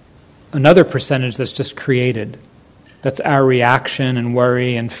another percentage that's just created. That's our reaction and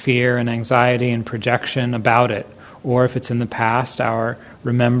worry and fear and anxiety and projection about it. Or if it's in the past, our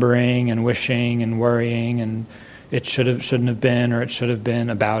remembering and wishing and worrying and it shouldn't have been, or it should have been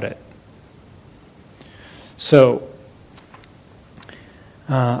about it. So,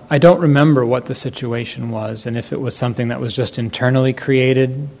 I don't remember what the situation was, and if it was something that was just internally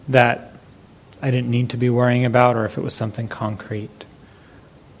created that I didn't need to be worrying about, or if it was something concrete.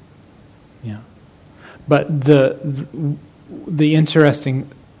 Yeah. But the interesting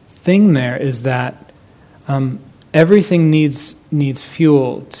thing there is that everything needs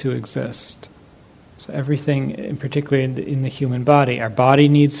fuel to exist. So everything, in particular in the human body, our body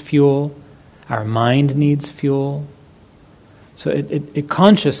needs fuel, our mind needs fuel. So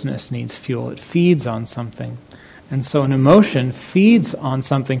consciousness needs fuel. It feeds on something. And so an emotion feeds on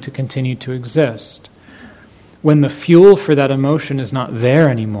something to continue to exist. When the fuel for that emotion is not there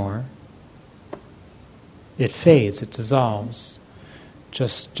anymore, it fades, it dissolves.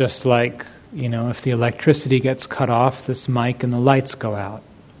 Just like, if the electricity gets cut off, this mic and the lights go out.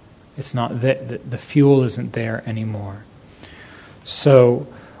 It's not the fuel isn't there anymore. So,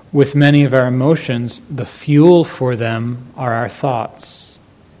 with many of our emotions, the fuel for them are our thoughts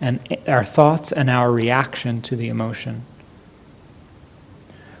and our reaction to the emotion.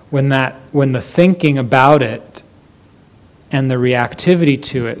 When the thinking about it and the reactivity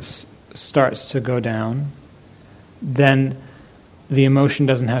to it starts to go down, then the emotion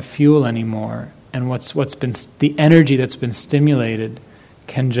doesn't have fuel anymore, and what's been the energy that's been stimulated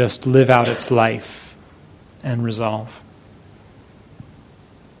can just live out its life and resolve.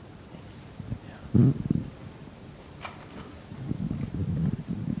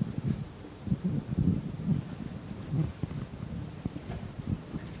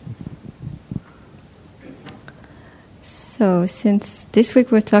 So, since this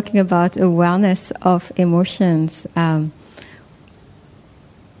week we're talking about awareness of emotions,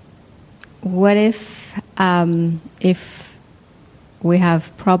 what if we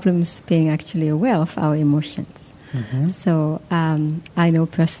have problems being actually aware of our emotions? Mm-hmm. So, I know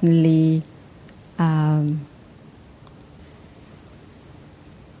personally, I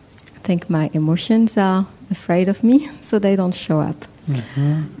think my emotions are afraid of me, so they don't show up.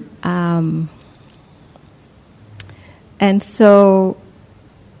 Mm-hmm. And so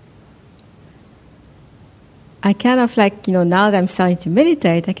I kind of now that I'm starting to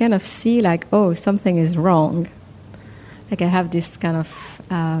meditate, I kind of see oh, something is wrong. I have this kind of,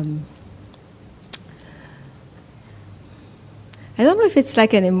 I don't know if it's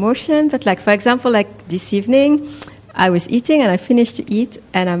an emotion, but for example, this evening, I was eating and I finished to eat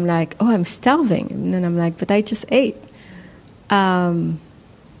and I'm oh, I'm starving. And then I'm but I just ate.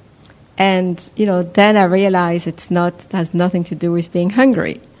 And, then I realize it has nothing to do with being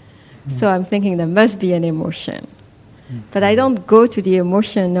hungry. Mm-hmm. So I'm thinking there must be an emotion. Mm-hmm. But I don't go to the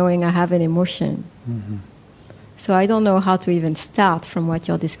emotion knowing I have an emotion. Mm-hmm. So I don't know how to even start from what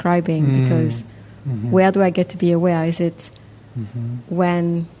you're describing, because where do I get to be aware? Is it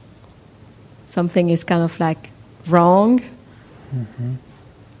when something is kind of like wrong,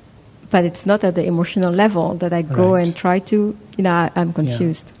 but it's not at the emotional level that I go and try to, I'm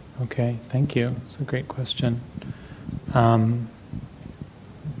confused. Yeah. Okay, thank you. It's a great question.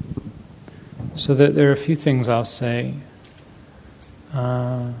 So there are a few things I'll say.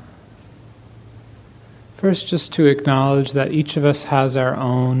 First, just to acknowledge that each of us has our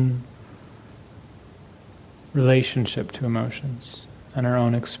own relationship to emotions and our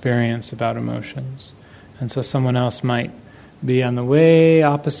own experience about emotions. And so someone else might be on the way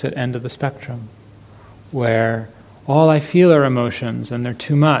opposite end of the spectrum, where all I feel are emotions, and they're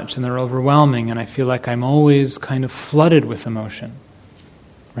too much, and they're overwhelming, and I feel like I'm always kind of flooded with emotion,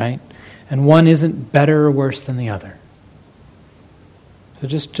 right? And one isn't better or worse than the other. So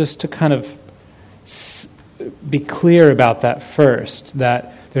just to kind of be clear about that first,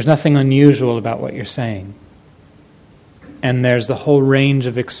 that there's nothing unusual about what you're saying. And there's the whole range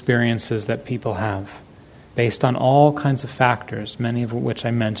of experiences that people have, based on all kinds of factors, many of which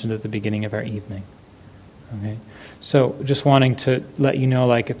I mentioned at the beginning of our evening. Okay? So just wanting to let you know,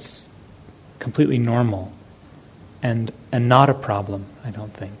 like, it's completely normal and not a problem, I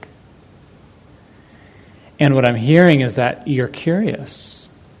don't think. And what I'm hearing is that you're curious.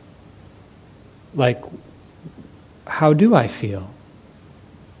 Like, how do I feel?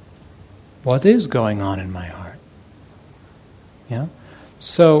 What is going on in my heart? Yeah?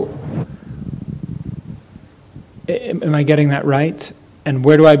 So, am I getting that right? And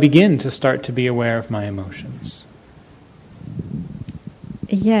where do I begin to start to be aware of my emotions?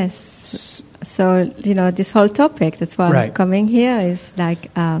 Yes. So, this whole topic, that's why I'm coming here, is like,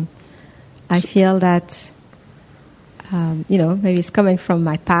 I feel that, maybe it's coming from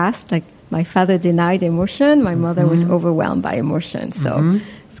my past, like my father denied emotion, my mother was overwhelmed by emotion. So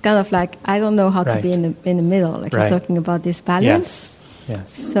it's kind of like, I don't know how to be in the middle, like you're talking about this balance.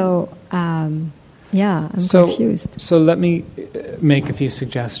 Yes. So, I'm confused. So let me make a few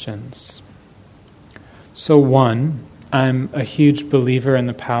suggestions. So one, I'm a huge believer in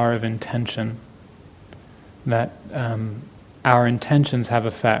the power of intention, that our intentions have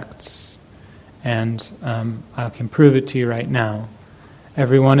effects. And I can prove it to you right now.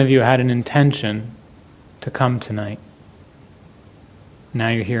 Every one of you had an intention to come tonight. Now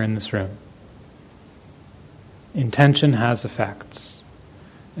you're here in this room. Intention has effects.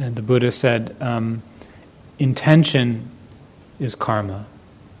 And the Buddha said, intention is karma.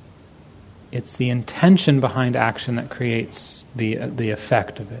 It's the intention behind action that creates the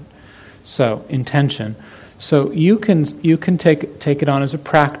effect of it. So, intention. So you can take it on as a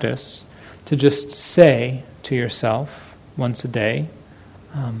practice to just say to yourself once a day,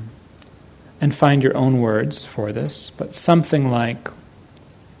 and find your own words for this, but something like,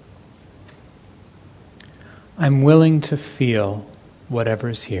 I'm willing to feel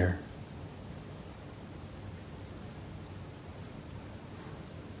whatever's here.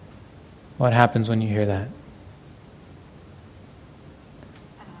 What happens when you hear that?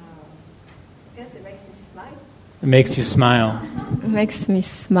 I guess it makes me smile. It makes you smile. It makes me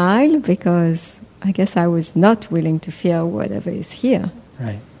smile because I guess I was not willing to feel whatever is here.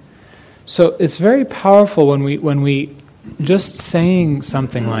 Right. So it's very powerful when we just saying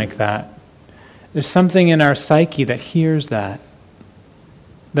something like that. There's something in our psyche that hears that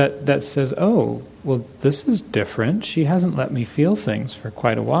says, oh, well, this is different. She hasn't let me feel things for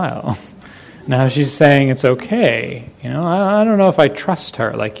quite a while. Now she's saying it's okay. I don't know if I trust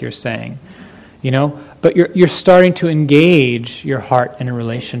her, like you're saying. But you're starting to engage your heart in a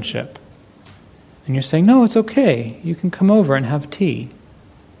relationship. And you're saying, no, it's okay. You can come over and have tea.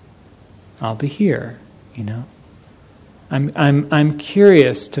 I'll be here, I'm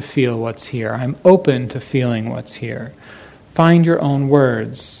curious to feel what's here. I'm open to feeling what's here. Find your own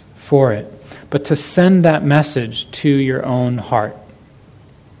words for it. But to send that message to your own heart.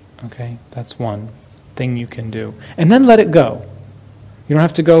 Okay? That's one thing you can do. And then let it go. You don't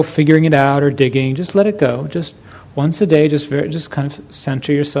have to go figuring it out or digging. Just let it go. Just once a day, just kind of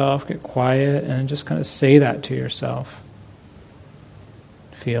center yourself, get quiet, and just kind of say that to yourself.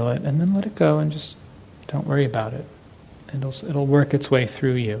 Feel it, and then let it go, and just don't worry about it. It'll work its way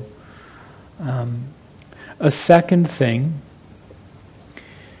through you. A second thing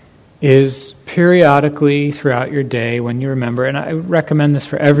is periodically throughout your day, when you remember, and I recommend this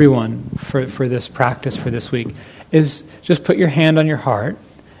for everyone for this practice for this week, is just put your hand on your heart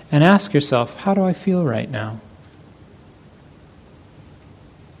and ask yourself, how do I feel right now?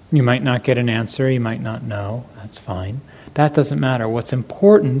 You might not get an answer, you might not know, that's fine. That doesn't matter. What's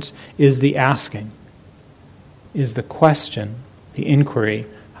important is the asking. is the question, the inquiry,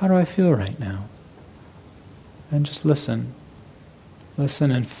 how do I feel right now? And just listen.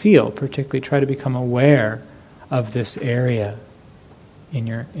 Listen and feel, particularly try to become aware of this area in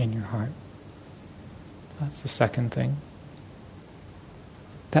your heart. That's the second thing.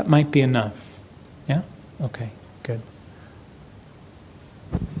 That might be enough. Yeah? Okay, good.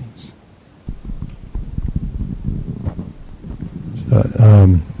 Thanks.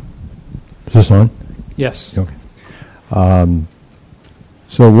 Is this on? Yes. Okay.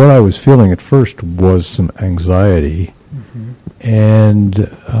 So what I was feeling at first was some anxiety, and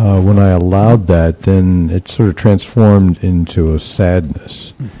when I allowed that, then it sort of transformed into a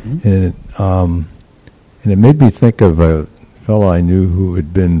sadness, and it made me think of a fellow I knew who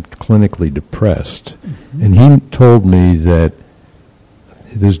had been clinically depressed, and he told me that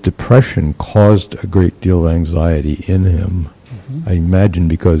this depression caused a great deal of anxiety in him. I imagine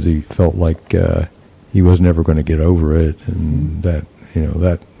because he felt like he was never going to get over it, and that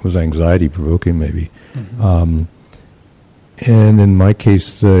was anxiety provoking, maybe. And in my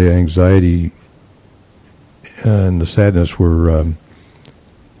case, the anxiety and the sadness were.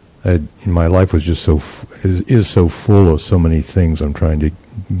 My life was just is so full of so many things I'm trying to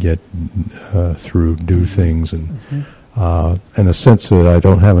get through, do things, and a sense that I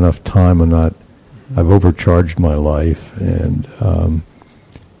don't have enough time. I've overcharged my life, and I'm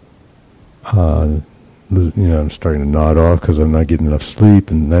starting to nod off because I'm not getting enough sleep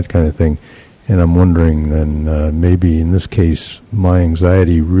and that kind of thing. And I'm wondering then maybe in this case my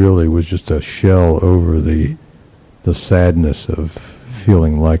anxiety really was just a shell over the sadness of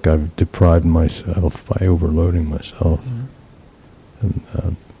feeling like I've deprived myself by overloading myself.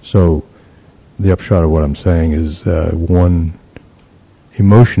 And so the upshot of what I'm saying is one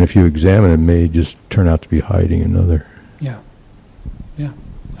emotion, if you examine it, may just turn out to be hiding another. Yeah.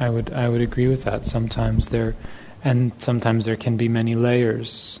 I would agree with that. Sometimes there can be many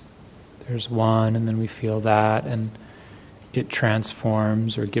layers. There's one, and then we feel that, and it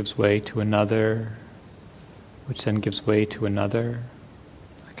transforms or gives way to another, which then gives way to another.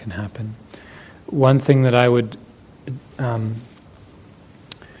 That can happen. One thing that I would...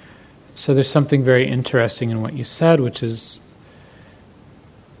 so there's something very interesting in what you said, which is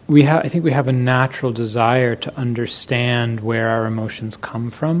I think we have a natural desire to understand where our emotions come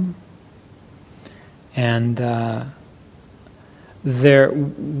from, and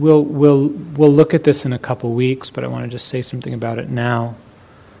we'll look at this in a couple weeks, but I want to just say something about it now.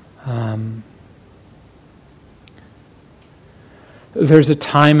 There's a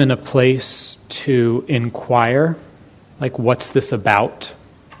time and a place to inquire, like, what's this about?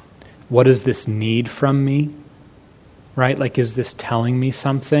 What does this need from me? Right? Like, is this telling me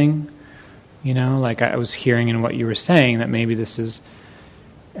something? Like I was hearing in what you were saying that maybe this is,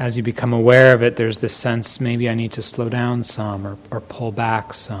 as you become aware of it, there's this sense maybe I need to slow down some or pull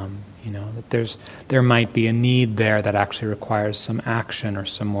back some, that there might be a need there that actually requires some action or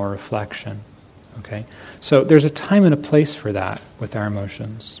some more reflection. Okay? So there's a time and a place for that with our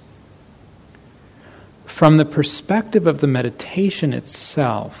emotions. From the perspective of the meditation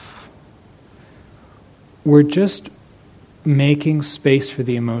itself, we're just making space for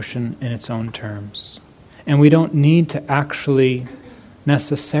the emotion in its own terms. And we don't need to actually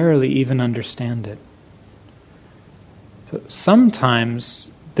necessarily even understand it. So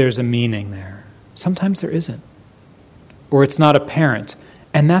sometimes there's a meaning there. Sometimes there isn't. Or it's not apparent.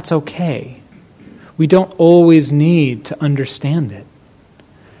 And that's okay. We don't always need to understand it.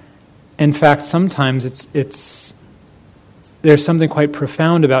 In fact, sometimes there's something quite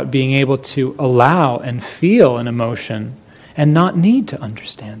profound about being able to allow and feel an emotion and not need to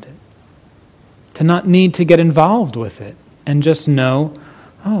understand it. To not need to get involved with it. And just know,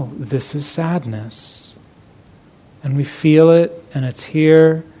 oh, this is sadness. And we feel it, and it's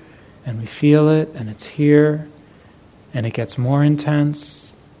here. And we feel it, and it's here. And it gets more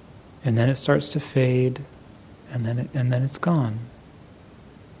intense. And then it starts to fade. And then it's gone.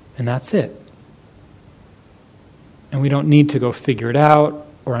 And that's it. And we don't need to go figure it out,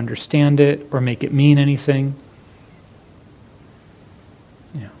 or understand it, or make it mean anything.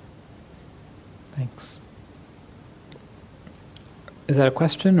 Yeah. Thanks. Is that a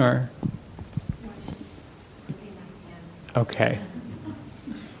question, or? No, it's just looking at my hand. Okay.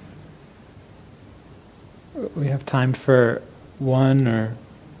 We have time for one or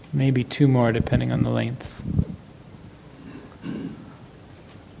maybe two more, depending on the length.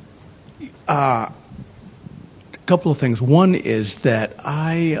 A couple of things. One is that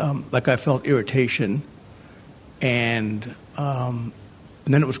I felt irritation, and then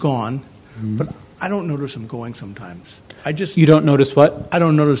it was gone. Mm-hmm. But I don't notice them going sometimes. You don't notice what? I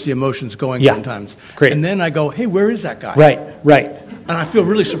don't notice the emotions going sometimes. Great. And then I go, hey, where is that guy? Right. And I feel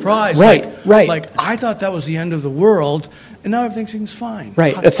really surprised. Right. Like I thought that was the end of the world, and now everything seems fine.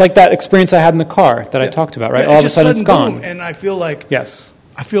 Right. It's like that experience I had in the car that I talked about, right? All of a sudden it's gone. Boom, and I feel like yes.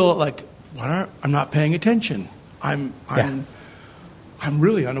 I feel like I'm not paying attention. I'm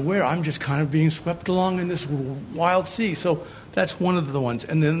really unaware. I'm just kind of being swept along in this wild sea. So that's one of the ones.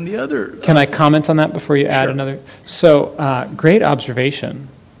 And then the other... Can I comment on that before you add sure. another? So, great observation.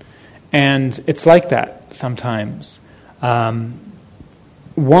 And it's like that sometimes. One,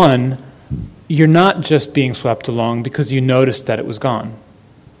 you're not just being swept along because you noticed that it was gone.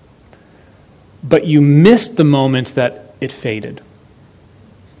 But you missed the moment that it faded.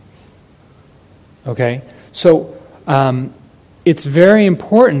 Okay? So... it's very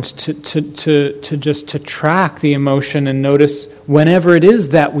important to just to track the emotion and notice whenever it is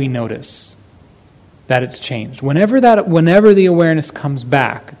that we notice that it's changed. Whenever the awareness comes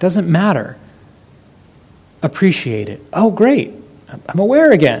back, it doesn't matter. Appreciate it. Oh, great. I'm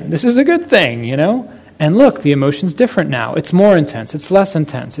aware again. This is a good thing, And look, the emotion's different now. It's more intense. It's less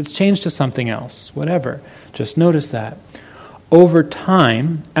intense. It's changed to something else. Whatever. Just notice that. Over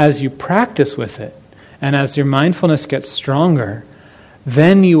time, as you practice with it, and as your mindfulness gets stronger,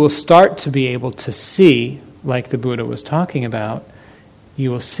 then you will start to be able to see, like the Buddha was talking about,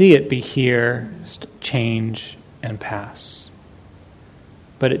 you will see it be here, change, and pass.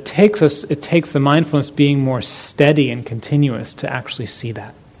 But it takes the mindfulness being more steady and continuous to actually see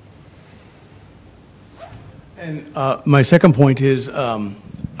that. And my second point is,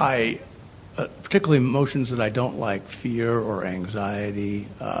 particularly emotions that I don't like, fear or anxiety,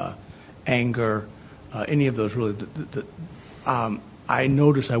 anger, any of those really, I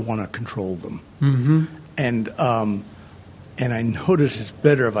notice I want to control them. Mm-hmm. And I notice it's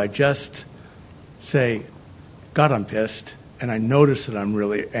better if I just say, God, I'm pissed, and I notice that I'm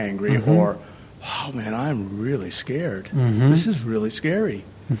really angry, mm-hmm. or, oh man, I'm really scared. Mm-hmm. This is really scary.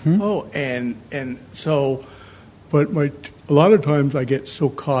 Mm-hmm. Oh, and so, but a lot of times I get so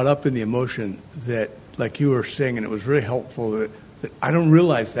caught up in the emotion that, like you were saying, and it was really helpful, that I don't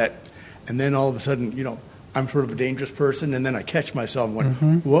realize that. And then all of a sudden, I'm sort of a dangerous person, and then I catch myself and went,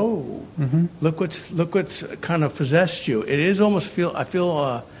 mm-hmm. "Whoa, mm-hmm. look what's kind of possessed you." It is almost I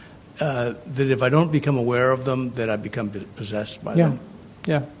feel that if I don't become aware of them, that I become possessed by them.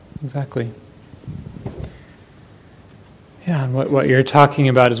 Yeah, exactly. Yeah, and what you're talking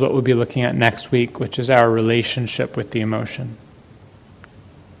about is what we'll be looking at next week, which is our relationship with the emotion.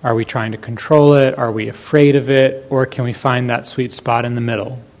 Are we trying to control it? Are we afraid of it? Or can we find that sweet spot in the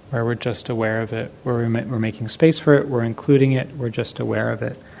middle, where we're just aware of it, where we're making space for it, we're including it, we're just aware of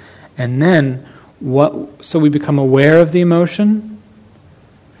it. And then, so we become aware of the emotion,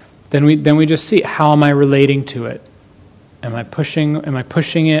 then we just see, how am I relating to it? Am I pushing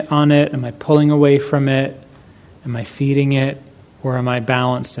it on it? Am I pulling away from it? Am I feeding it? Or am I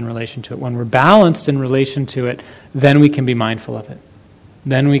balanced in relation to it? When we're balanced in relation to it, then we can be mindful of it.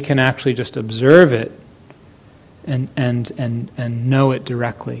 Then we can actually just observe it and know it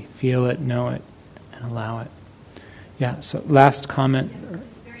directly, feel it, know it, and allow it. Yeah, so last comment. Just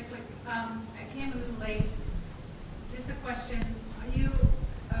very quick. I came a little late. Just a question. Are you,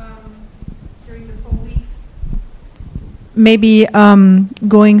 during the 4 weeks, maybe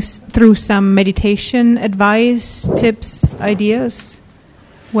going through some meditation advice, tips, ideas?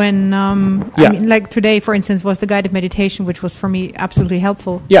 When, I mean, like today, for instance, was the guided meditation, which was for me absolutely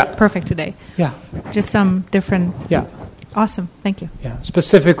helpful. Yeah. Perfect today. Yeah. Just some different. Yeah. Awesome. Thank you. Yeah.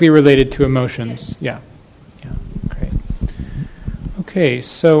 Specifically related to emotions. Yes. Yeah. Yeah. Great. Okay.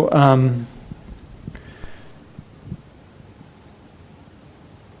 So,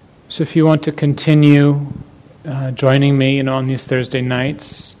 so if you want to continue joining me, on these Thursday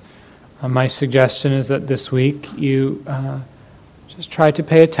nights, my suggestion is that this week you. Just try to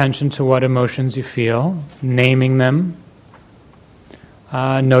pay attention to what emotions you feel, naming them.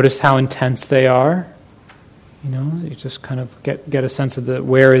 Notice how intense they are. You just kind of get a sense of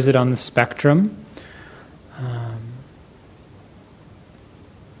where is it on the spectrum.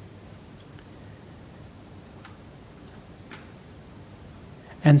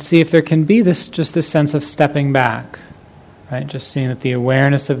 And see if there can be this sense of stepping back, right? Just seeing that the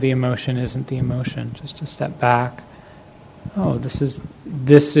awareness of the emotion isn't the emotion. Just to step back. Oh,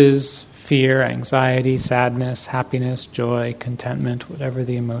 this is fear, anxiety, sadness, happiness, joy, contentment, whatever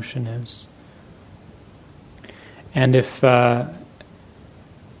the emotion is. And if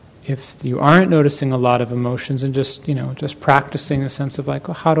you aren't noticing a lot of emotions, and just practicing a sense of like,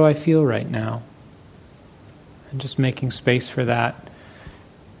 well, how do I feel right now? And just making space for that.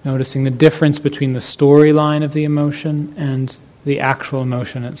 Noticing the difference between the storyline of the emotion and the actual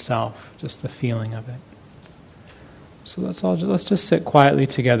emotion itself, just the feeling of it. So let's just sit quietly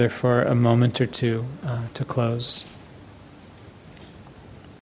together for a moment or two to close.